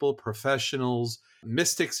craftspeople, professionals,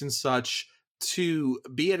 mystics and such to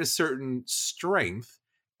be at a certain strength,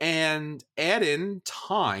 and add in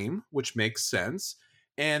time, which makes sense.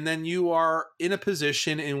 And then you are in a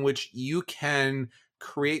position in which you can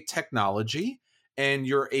create technology, and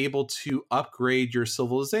you're able to upgrade your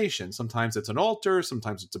civilization. Sometimes it's an altar,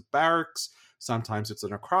 sometimes it's a barracks, sometimes it's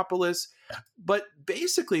an acropolis. But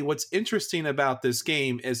basically, what's interesting about this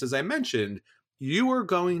game is, as I mentioned, you are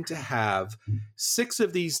going to have 6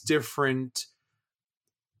 of these different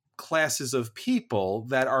classes of people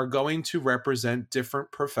that are going to represent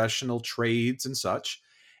different professional trades and such.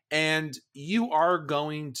 And you are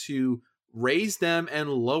going to raise them and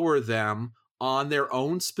lower them on their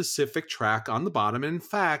own specific track on the bottom. And in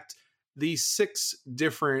fact, these 6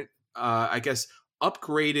 different,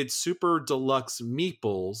 upgraded super deluxe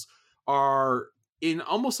meeples are in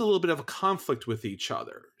almost a little bit of a conflict with each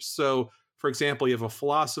other. So, for example, you have a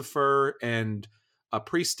philosopher and a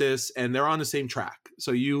priestess, and they're on the same track.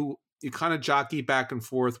 So you kind of jockey back and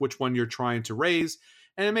forth which one you're trying to raise,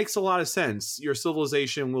 and it makes a lot of sense. Your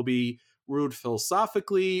civilization will be ruled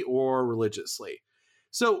philosophically or religiously.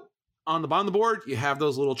 So on the bottom of the board, you have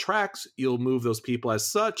those little tracks. You'll move those people as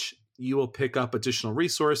such. You will pick up additional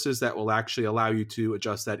resources that will actually allow you to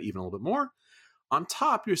adjust that even a little bit more. On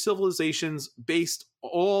top, your civilization's based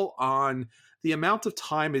all on the amount of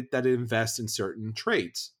time that it invests in certain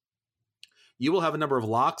trades. You will have a number of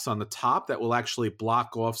locks on the top that will actually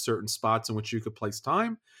block off certain spots in which you could place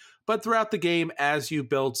time. But throughout the game, as you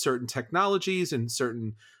build certain technologies and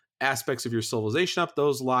certain aspects of your civilization up,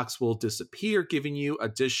 those locks will disappear, giving you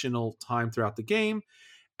additional time throughout the game.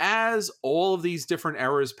 As all of these different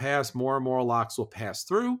eras pass, more and more locks will pass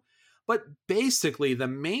through. But basically, the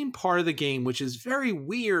main part of the game, which is very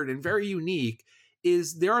weird and very unique,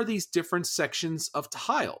 is there are these different sections of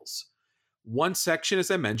tiles. One section, as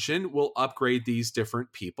I mentioned, will upgrade these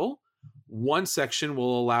different people. One section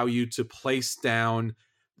will allow you to place down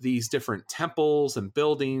these different temples and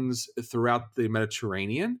buildings throughout the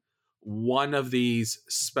Mediterranean. One of these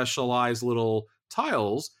specialized little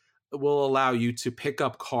tiles will allow you to pick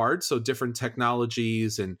up cards, so different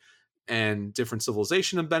technologies and different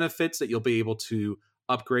civilization and benefits that you'll be able to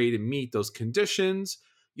upgrade and meet those conditions.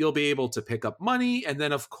 You'll be able to pick up money, and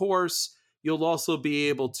then, of course, you'll also be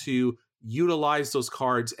able to utilize those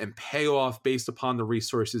cards and pay off based upon the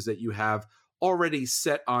resources that you have already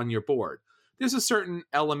set on your board. There's a certain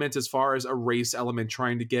element as far as a race element,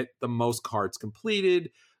 trying to get the most cards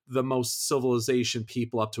completed, the most civilization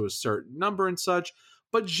people up to a certain number and such.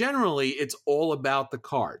 But generally, it's all about the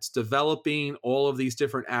cards, developing all of these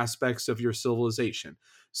different aspects of your civilization.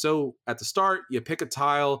 So at the start, you pick a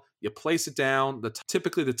tile, you place it down.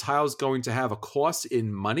 Typically, the tile is going to have a cost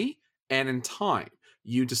in money and in time.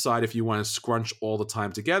 You decide if you want to scrunch all the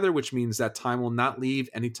time together, which means that time will not leave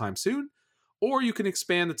anytime soon, or you can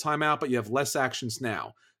expand the time out, but you have less actions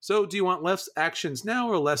now. So do you want less actions now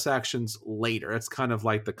or less actions later? That's kind of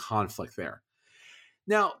like the conflict there.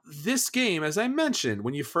 Now, this game, as I mentioned,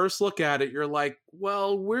 when you first look at it, you're like,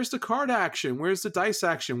 well, where's the card action? Where's the dice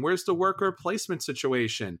action? Where's the worker placement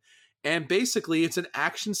situation? And basically, it's an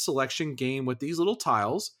action selection game with these little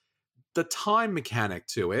tiles, the time mechanic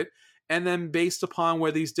to it, and then based upon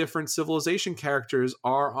where these different civilization characters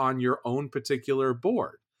are on your own particular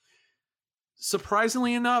board.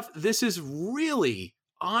 Surprisingly enough, this is really,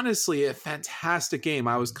 honestly, a fantastic game.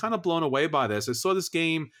 I was kind of blown away by this. I saw this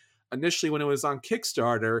game initially when it was on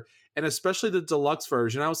Kickstarter, and especially the deluxe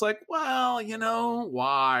version. I was like, well,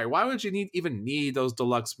 why? Why would you even need those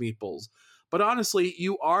deluxe meeples? But honestly,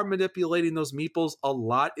 you are manipulating those meeples a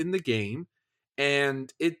lot in the game,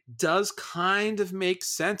 and it does kind of make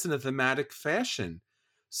sense in a thematic fashion.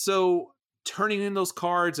 So turning in those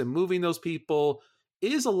cards and moving those people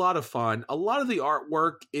is a lot of fun. A lot of the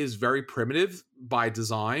artwork is very primitive by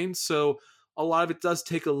design, so a lot of it does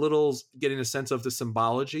take a little getting a sense of the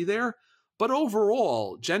symbology there. But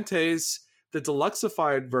overall, Gentes, the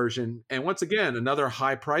deluxeified version, and once again, another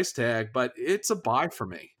high price tag, but it's a buy for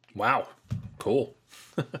me. Wow. Cool.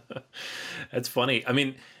 That's funny. I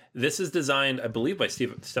mean, this is designed, I believe, by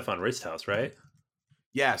Stefan Risthaus, right?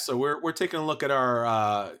 Yeah, so we're taking a look at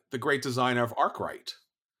our the great designer of Arkwright.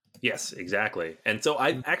 Yes, exactly. And so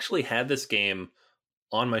I actually had this game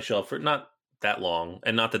on my shelf for not that long,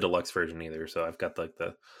 and not the deluxe version either. So I've got like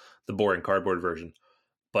the boring cardboard version,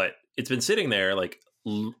 but it's been sitting there like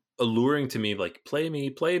alluring to me, like play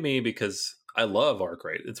me, because I love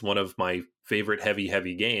Arkwright. It's one of my favorite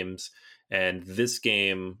heavy games, and this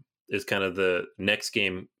game is kind of the next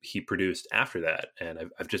game he produced after that, and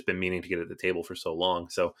I've just been meaning to get at the table for so long.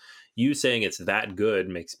 So you saying it's that good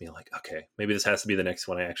makes me like, okay, maybe this has to be the next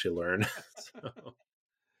one I actually learn. So.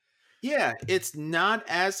 Yeah, it's not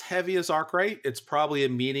as heavy as Arkwright. It's probably a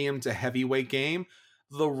medium to heavyweight game.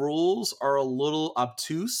 The rules are a little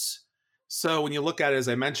obtuse. So when you look at it, as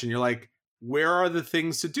I mentioned, you're like, where are the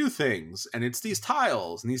things to do things? And it's these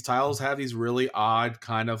tiles. And these tiles have these really odd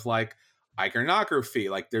kind of like iconography.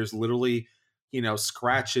 Like there's literally,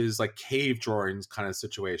 scratches, like cave drawings kind of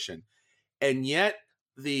situation. And yet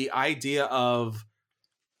the idea of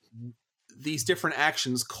these different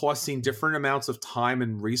actions costing different amounts of time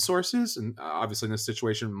and resources, and obviously in this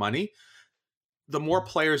situation, money. The more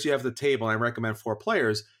players you have at the table, and I recommend 4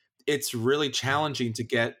 players, it's really challenging to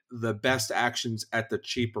get the best actions at the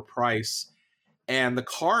cheaper price. And the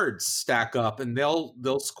cards stack up, and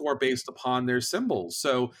they'll score based upon their symbols.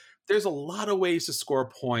 So there's a lot of ways to score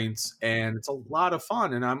points, and it's a lot of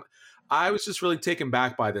fun. And I was just really taken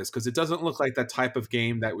back by this because it doesn't look like that type of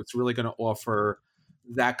game that was really going to offer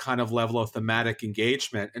that kind of level of thematic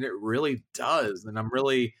engagement, and it really does. And I'm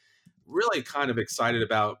really, really kind of excited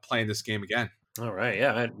about playing this game again. All right.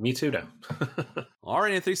 Yeah, me too now. All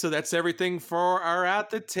right, Anthony. So that's everything for our At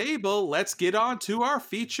the Table. Let's get on to our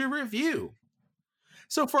feature review.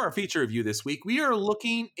 So for our feature review this week, we are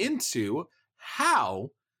looking into how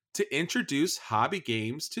to introduce hobby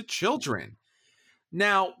games to children.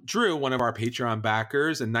 Now, Drew, one of our Patreon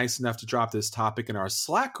backers and nice enough to drop this topic in our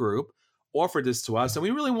Slack group, offered this to us, and we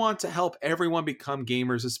really want to help everyone become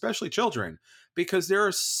gamers, especially children, because there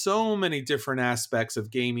are so many different aspects of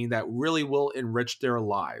gaming that really will enrich their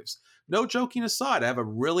lives. No joking aside, I have a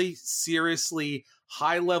really seriously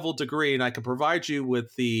high-level degree, and I can provide you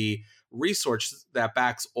with the research that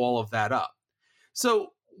backs all of that up.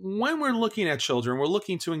 So when we're looking at children, we're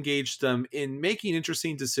looking to engage them in making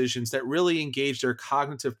interesting decisions that really engage their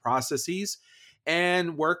cognitive processes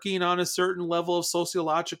and working on a certain level of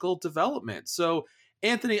sociological development. So,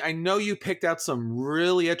 Anthony, I know you picked out some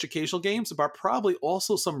really educational games, but probably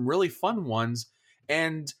also some really fun ones.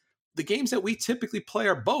 And the games that we typically play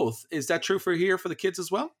are both. Is that true for the kids as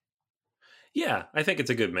well? Yeah, I think it's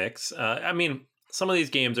a good mix. I mean, some of these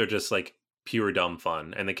games are just like pure dumb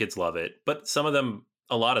fun, and the kids love it. But some of them,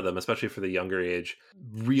 a lot of them, especially for the younger age,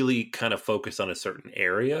 really kind of focus on a certain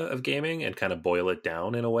area of gaming and kind of boil it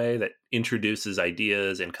down in a way that introduces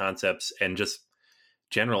ideas and concepts and just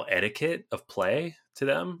general etiquette of play to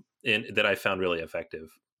them, and that I found really effective.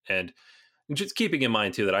 And just keeping in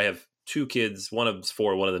mind too that I have two kids, one of them's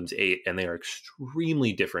 4, one of them's 8, and they are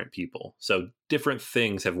extremely different people. So different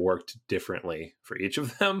things have worked differently for each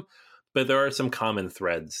of them, but there are some common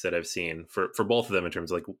threads that I've seen for both of them in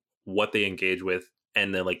terms of like what they engage with,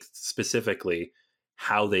 and then like specifically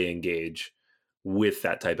how they engage with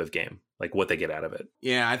that type of game, like what they get out of it.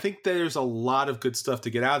 Yeah, I think there's a lot of good stuff to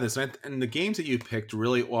get out of this. And the games that you picked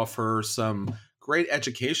really offer some great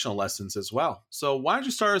educational lessons as well. So why don't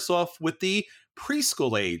you start us off with the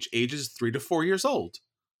preschool age, ages 3 to 4 years old?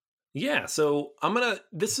 Yeah, so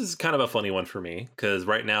this is kind of a funny one for me because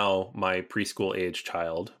right now my preschool age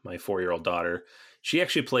child, my 4-year-old daughter, she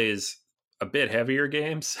actually plays a bit heavier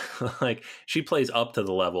games. Like she plays up to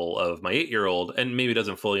the level of my 8-year-old and maybe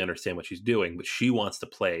doesn't fully understand what she's doing, but she wants to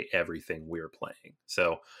play everything we're playing.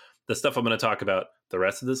 So the stuff I'm going to talk about, the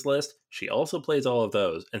rest of this list, she also plays all of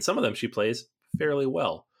those, and some of them she plays fairly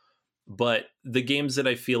well. But the games that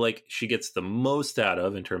I feel like she gets the most out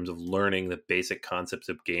of in terms of learning the basic concepts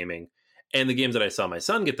of gaming, and the games that I saw my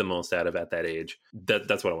son get the most out of at that age,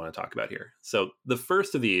 that's what I want to talk about here. So the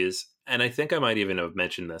first of these, and I think I might even have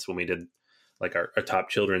mentioned this when we did like our top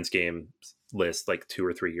children's games list like 2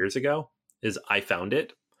 or 3 years ago, is I Found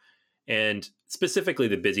It. And specifically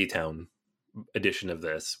the Busy Town edition of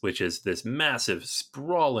this, which is this massive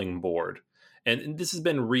sprawling board. And this has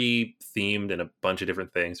been re-themed in a bunch of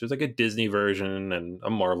different things. There's like a Disney version and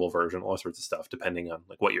a Marvel version, all sorts of stuff, depending on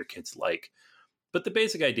like what your kids like. But the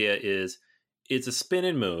basic idea is it's a spin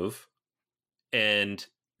and move, and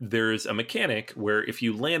there's a mechanic where if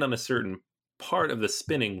you land on a certain part of the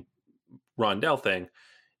spinning rondelle thing,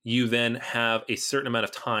 you then have a certain amount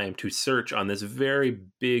of time to search on this very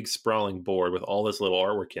big sprawling board with all this little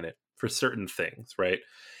artwork in it for certain things, right?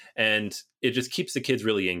 And it just keeps the kids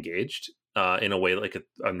really engaged in a way like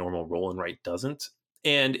a normal roll and write doesn't.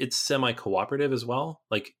 And it's semi-cooperative as well.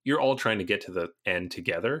 Like you're all trying to get to the end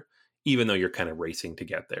together, even though you're kind of racing to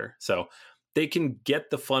get there. So they can get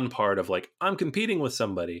the fun part of like, I'm competing with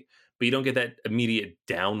somebody, but you don't get that immediate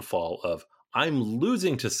downfall of I'm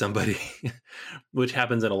losing to somebody, which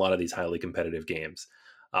happens in a lot of these highly competitive games.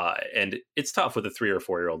 And it's tough with a 3 or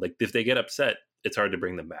 4-year-old. Like if they get upset, it's hard to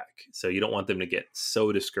bring them back. So you don't want them to get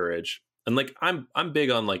so discouraged. And like I'm big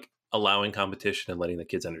on like allowing competition and letting the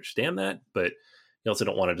kids understand that, but you also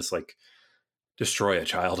don't want to just like destroy a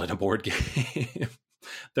child in a board game.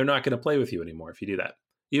 They're not going to play with you anymore if you do that,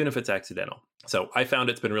 even if it's accidental. So I found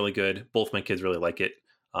it's been really good. Both my kids really like it.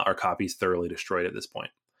 Our copy's thoroughly destroyed at this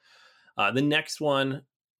point. The next one,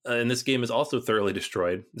 and this game is also thoroughly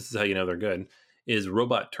destroyed, this is how you know they're good, is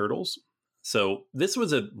Robot Turtles. So this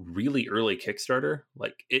was a really early Kickstarter.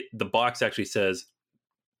 Like the box actually says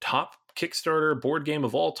top Kickstarter board game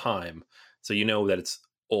of all time. So you know that it's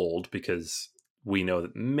old because we know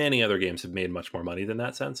that many other games have made much more money than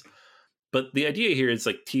that since. But the idea here is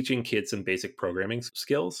like teaching kids some basic programming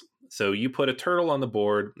skills. So you put a turtle on the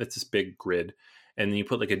board, it's this big grid, and then you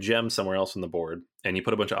put like a gem somewhere else on the board, and you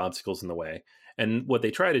put a bunch of obstacles in the way. And what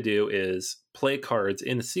they try to do is play cards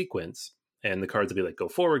in a sequence, and the cards will be like go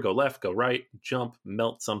forward, go left, go right, jump,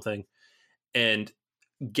 melt something, and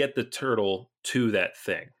get the turtle to that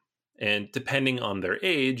thing. And depending on their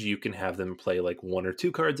age, you can have them play like 1 or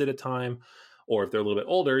 2 cards at a time, or if they're a little bit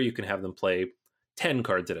older, you can have them play 10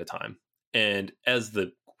 cards at a time. And as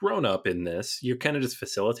the grown-up in this, you're kind of just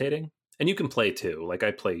facilitating, and you can play too. Like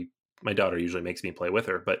my daughter usually makes me play with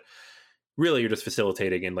her, but really you're just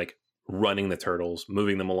facilitating and like running the turtles,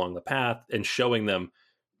 moving them along the path and showing them,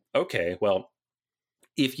 okay, well,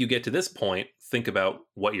 if you get to this point, think about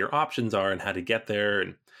what your options are and how to get there.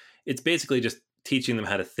 And it's basically just teaching them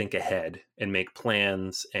how to think ahead and make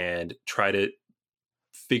plans and try to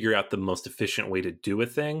figure out the most efficient way to do a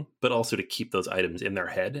thing, but also to keep those items in their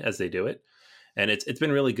head as they do it. And it's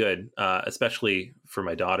been really good, especially for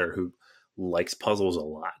my daughter who likes puzzles a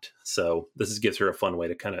lot. So this gives her a fun way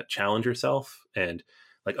to kind of challenge herself and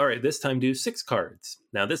like, all right, this time do 6 cards.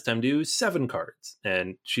 Now this time do 7 cards.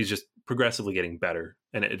 And she's just progressively getting better.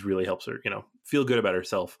 And it really helps her, feel good about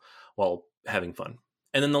herself while having fun.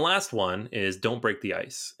 And then the last one is Don't Break the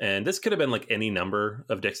Ice. And this could have been like any number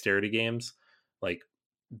of dexterity games. Like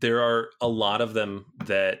there are a lot of them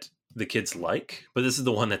that the kids like, but this is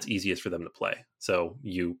the one that's easiest for them to play. So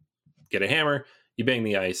you get a hammer, you bang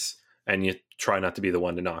the ice, and you try not to be the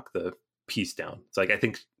one to knock the piece down. It's like, I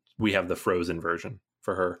think we have the Frozen version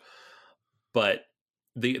for her. But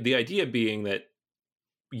the idea being that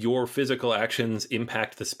your physical actions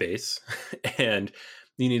impact the space and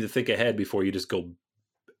you need to think ahead before you just go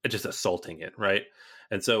just assaulting it, right?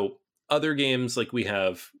 And so other games like we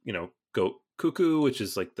have, Goat Cuckoo, which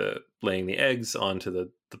is like the laying the eggs onto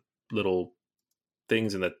the little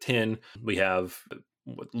things in the tin. We have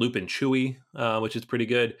Loop and Chewy, which is pretty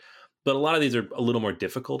good. But a lot of these are a little more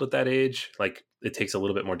difficult at that age. Like it takes a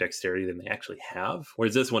little bit more dexterity than they actually have.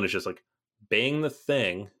 Whereas this one is just like bang the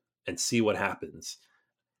thing and see what happens.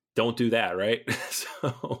 Don't do that, right?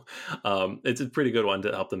 So it's a pretty good one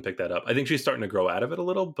to help them pick that up. I think she's starting to grow out of it a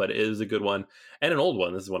little, but it is a good one and an old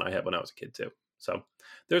one. This is one I had when I was a kid too. So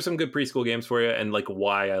there's some good preschool games for you and like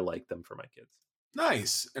why I like them for my kids.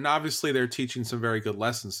 Nice. And obviously they're teaching some very good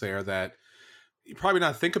lessons there that you probably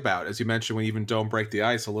not think about, as you mentioned, when you even Don't Break the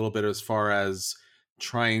Ice a little bit, as far as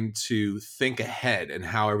trying to think ahead and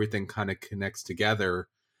how everything kind of connects together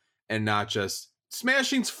and not just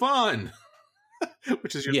smashing's fun.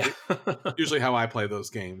 Which is usually how I play those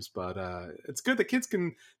games, but it's good that kids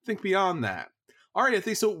can think beyond that. All right,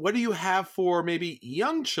 Anthony, so what do you have for maybe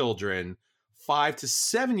young children, 5 to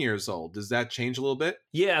 7 years old? Does that change a little bit?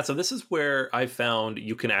 Yeah, so this is where I found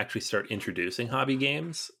you can actually start introducing hobby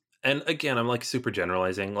games. And again, I'm like super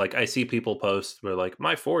generalizing. Like I see people post where like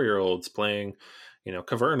my 4-year-old's playing,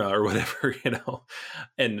 Caverna or whatever,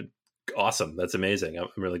 and awesome. That's amazing. I'm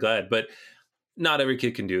really glad. But not every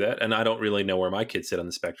kid can do that. And I don't really know where my kids sit on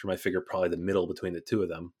the spectrum. I figure probably the middle between the two of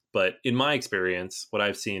them. But in my experience, what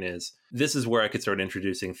I've seen is this is where I could start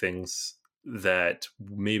introducing things that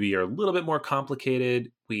maybe are a little bit more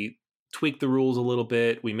complicated. We tweak the rules a little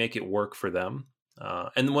bit. We make it work for them.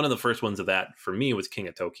 And one of the first ones of that for me was King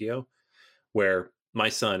of Tokyo, where my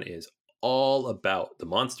son is all about the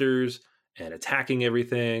monsters and attacking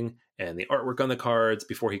everything and the artwork on the cards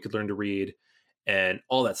before he could learn to read and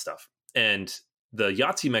all that stuff. And the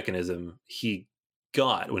Yahtzee mechanism he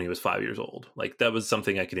got when he was 5 years old. Like that was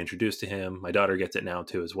something I could introduce to him. My daughter gets it now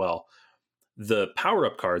too as well. The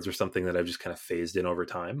power-up cards are something that I've just kind of phased in over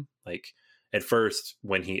time. Like at first,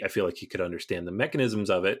 when I feel like he could understand the mechanisms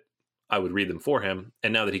of it, I would read them for him.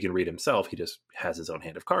 And now that he can read himself, he just has his own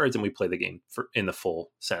hand of cards and we play the game in the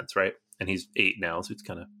full sense, right? And he's 8 now, so it's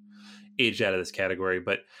kind of aged out of this category.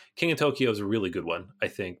 But King of Tokyo is a really good one, I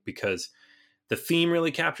think, because the theme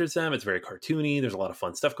really captures them. It's very cartoony. There's a lot of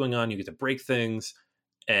fun stuff going on. You get to break things.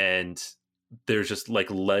 And there's just like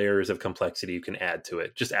layers of complexity you can add to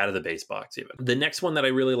it, just out of the base box even. The next one that I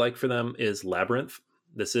really like for them is Labyrinth.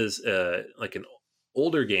 This is like an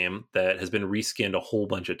older game that has been reskinned a whole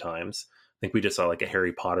bunch of times. I think we just saw like a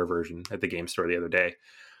Harry Potter version at the game store the other day.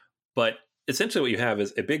 But essentially what you have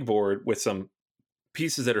is a big board with some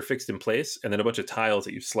pieces that are fixed in place and then a bunch of tiles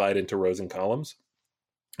that you slide into rows and columns.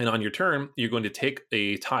 And on your turn, you're going to take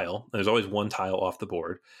a tile. There's always one tile off the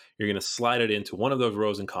board. You're going to slide it into one of those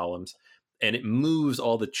rows and columns, and it moves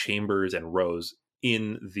all the chambers and rows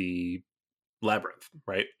in the labyrinth,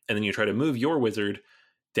 right? And then you try to move your wizard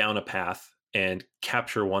down a path and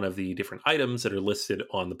capture one of the different items that are listed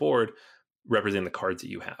on the board representing the cards that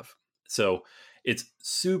you have. So it's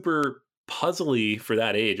super puzzly for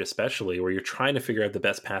that age, especially where you're trying to figure out the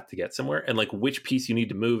best path to get somewhere and like which piece you need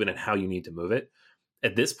to move and how you need to move it.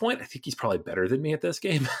 At this point, I think he's probably better than me at this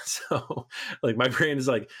game. So like my brain is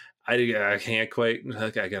like, I can't quite,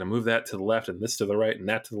 like, I got to move that to the left and this to the right and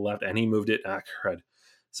that to the left. And he moved it. Crud.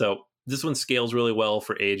 So this one scales really well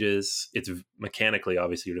for ages. It's mechanically,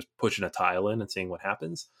 obviously, you're just pushing a tile in and seeing what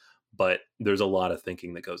happens. But there's a lot of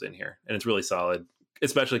thinking that goes in here. And it's really solid,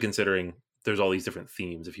 especially considering there's all these different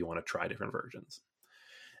themes if you want to try different versions.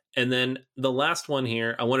 And then the last one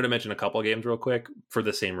here, I wanted to mention a couple of games real quick for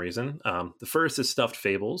the same reason. The first is Stuffed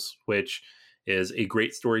Fables, which is a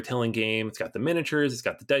great storytelling game. It's got the miniatures, it's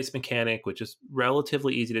got the dice mechanic, which is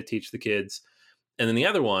relatively easy to teach the kids. And then the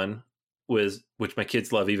other one was, which my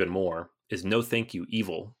kids love even more, is No Thank You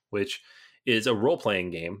Evil, which is a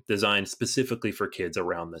role-playing game designed specifically for kids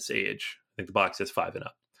around this age. I think the box says 5 and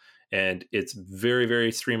up. And it's very,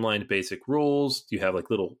 very streamlined basic rules. You have like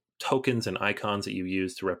little tokens and icons that you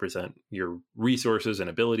use to represent your resources and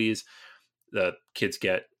abilities. The kids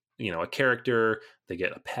get, a character, they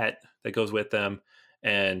get a pet that goes with them.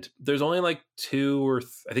 And there's only like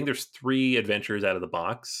I think there's 3 adventures out of the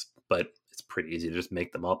box, but it's pretty easy to just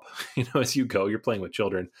make them up, as you go. You're playing with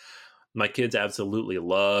children. My kids absolutely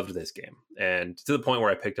loved this game. And to the point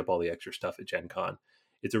where I picked up all the extra stuff at Gen Con.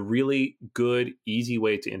 It's a really good, easy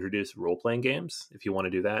way to introduce role-playing games if you want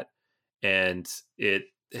to do that. And it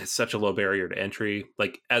has such a low barrier to entry.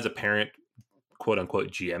 Like as a parent, quote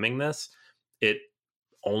unquote, GMing this, it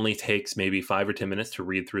only takes maybe 5 or 10 minutes to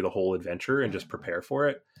read through the whole adventure and just prepare for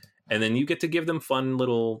it. And then you get to give them fun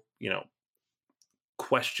little,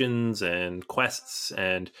 questions and quests,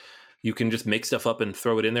 and you can just make stuff up and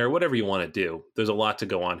throw it in there, whatever you want to do. There's a lot to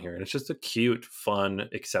go on here. And it's just a cute, fun,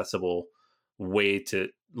 accessible way to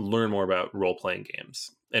learn more about role-playing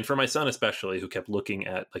games. And for my son especially, who kept looking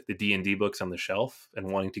at like the D&D books on the shelf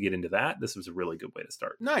and wanting to get into that, this was a really good way to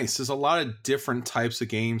start. Nice. There's a lot of different types of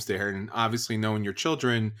games there, and obviously knowing your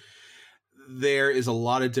children, there is a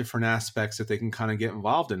lot of different aspects that they can kind of get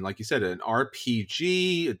involved in. Like you said, an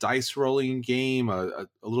RPG, a dice rolling game, a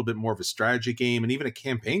little bit more of a strategy game, and even a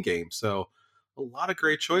campaign game. So a lot of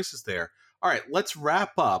great choices there. All right, let's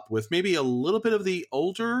wrap up with maybe a little bit of the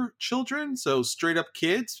older children. So straight up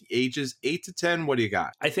kids, ages 8 to 10. What do you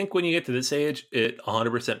got? I think when you get to this age, it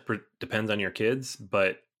 100% depends on your kids,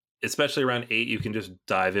 but especially around 8, you can just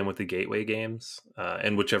dive in with the gateway games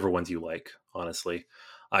and whichever ones you like, honestly.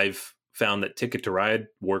 I've found that Ticket to Ride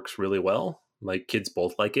works really well. My kids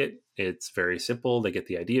both like it. It's very simple. They get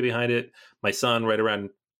the idea behind it. My son, right around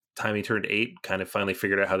time he turned 8, kind of finally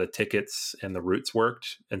figured out how the tickets and the routes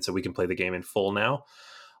worked, and so we can play the game in full now.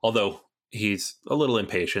 Although he's a little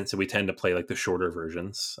impatient, so we tend to play like the shorter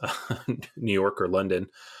versions, New York or London.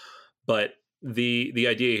 But the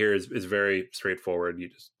idea here is very straightforward. You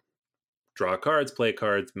just draw cards, play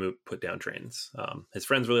cards, move, put down trains. His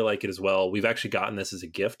friends really like it as well. We've actually gotten this as a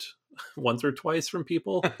gift once or twice from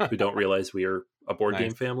people who don't realize we are a board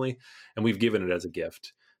game family, and we've given it as a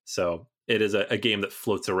gift. So it is a game that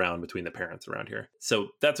floats around between the parents around here. So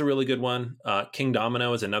that's a really good one. King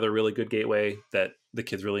Domino is another really good gateway that the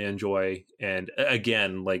kids really enjoy. And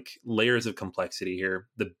again, like layers of complexity here.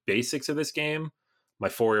 The basics of this game, my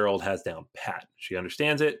 4-year-old has down pat. She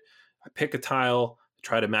understands it. I pick a tile,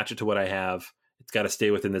 try to match it to what I have. It's got to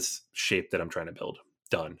stay within this shape that I'm trying to build.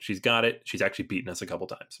 Done. She's got it. She's actually beaten us a couple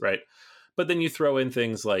times, right? But then you throw in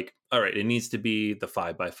things like, all right, it needs to be the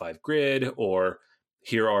 5x5 grid, or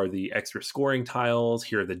here are the extra scoring tiles.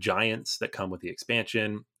 Here are the giants that come with the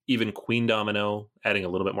expansion. Even Queen Domino, adding a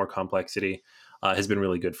little bit more complexity, has been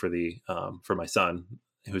really good for my son,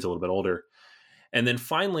 who's a little bit older. And then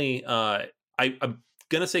finally, I'm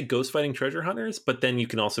going to say Ghost Fighting Treasure Hunters, but then you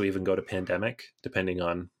can also even go to Pandemic, depending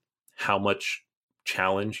on how much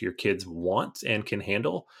challenge your kids want and can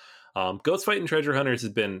handle. Ghost Fighting Treasure Hunters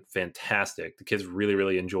has been fantastic. The kids really,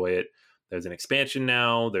 really enjoy it. There's an expansion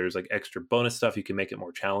now. There's like extra bonus stuff. You can make it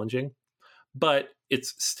more challenging, but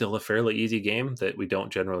it's still a fairly easy game that we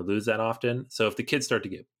don't generally lose that often. So if the kids start to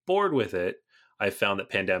get bored with it, I've found that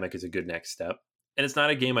Pandemic is a good next step. And it's not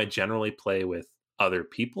a game I generally play with other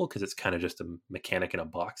people because it's kind of just a mechanic in a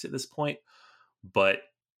box at this point, but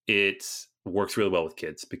it works really well with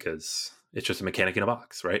kids because it's just a mechanic in a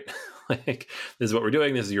box, right? Like, this is what we're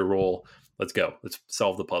doing. This is your role. Let's go. Let's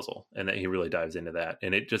solve the puzzle. And then he really dives into that.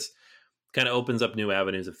 And it just kind of opens up new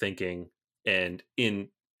avenues of thinking, and in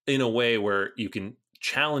a way where you can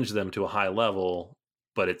challenge them to a high level,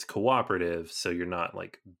 but it's cooperative, so you're not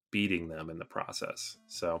like beating them in the process.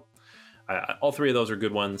 So all three of those are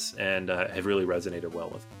good ones, and have really resonated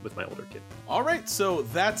well with my older kid. All right, so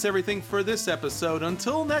that's everything for this episode.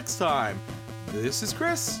 Until next time, this is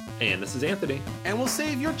Chris. And this is Anthony. And we'll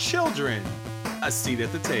save your children a seat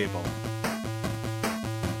at the table.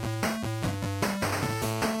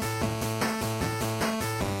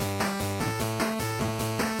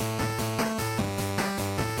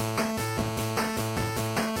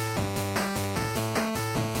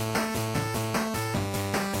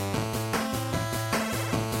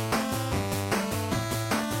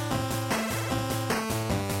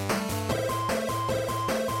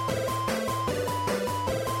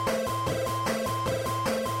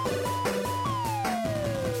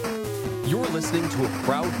 You're listening to a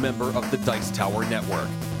proud member of the Dice Tower Network,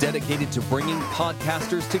 dedicated to bringing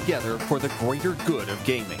podcasters together for the greater good of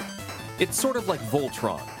gaming. It's sort of like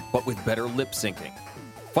Voltron, but with better lip syncing.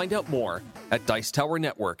 Find out more at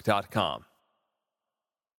Dicetowernetwork.com.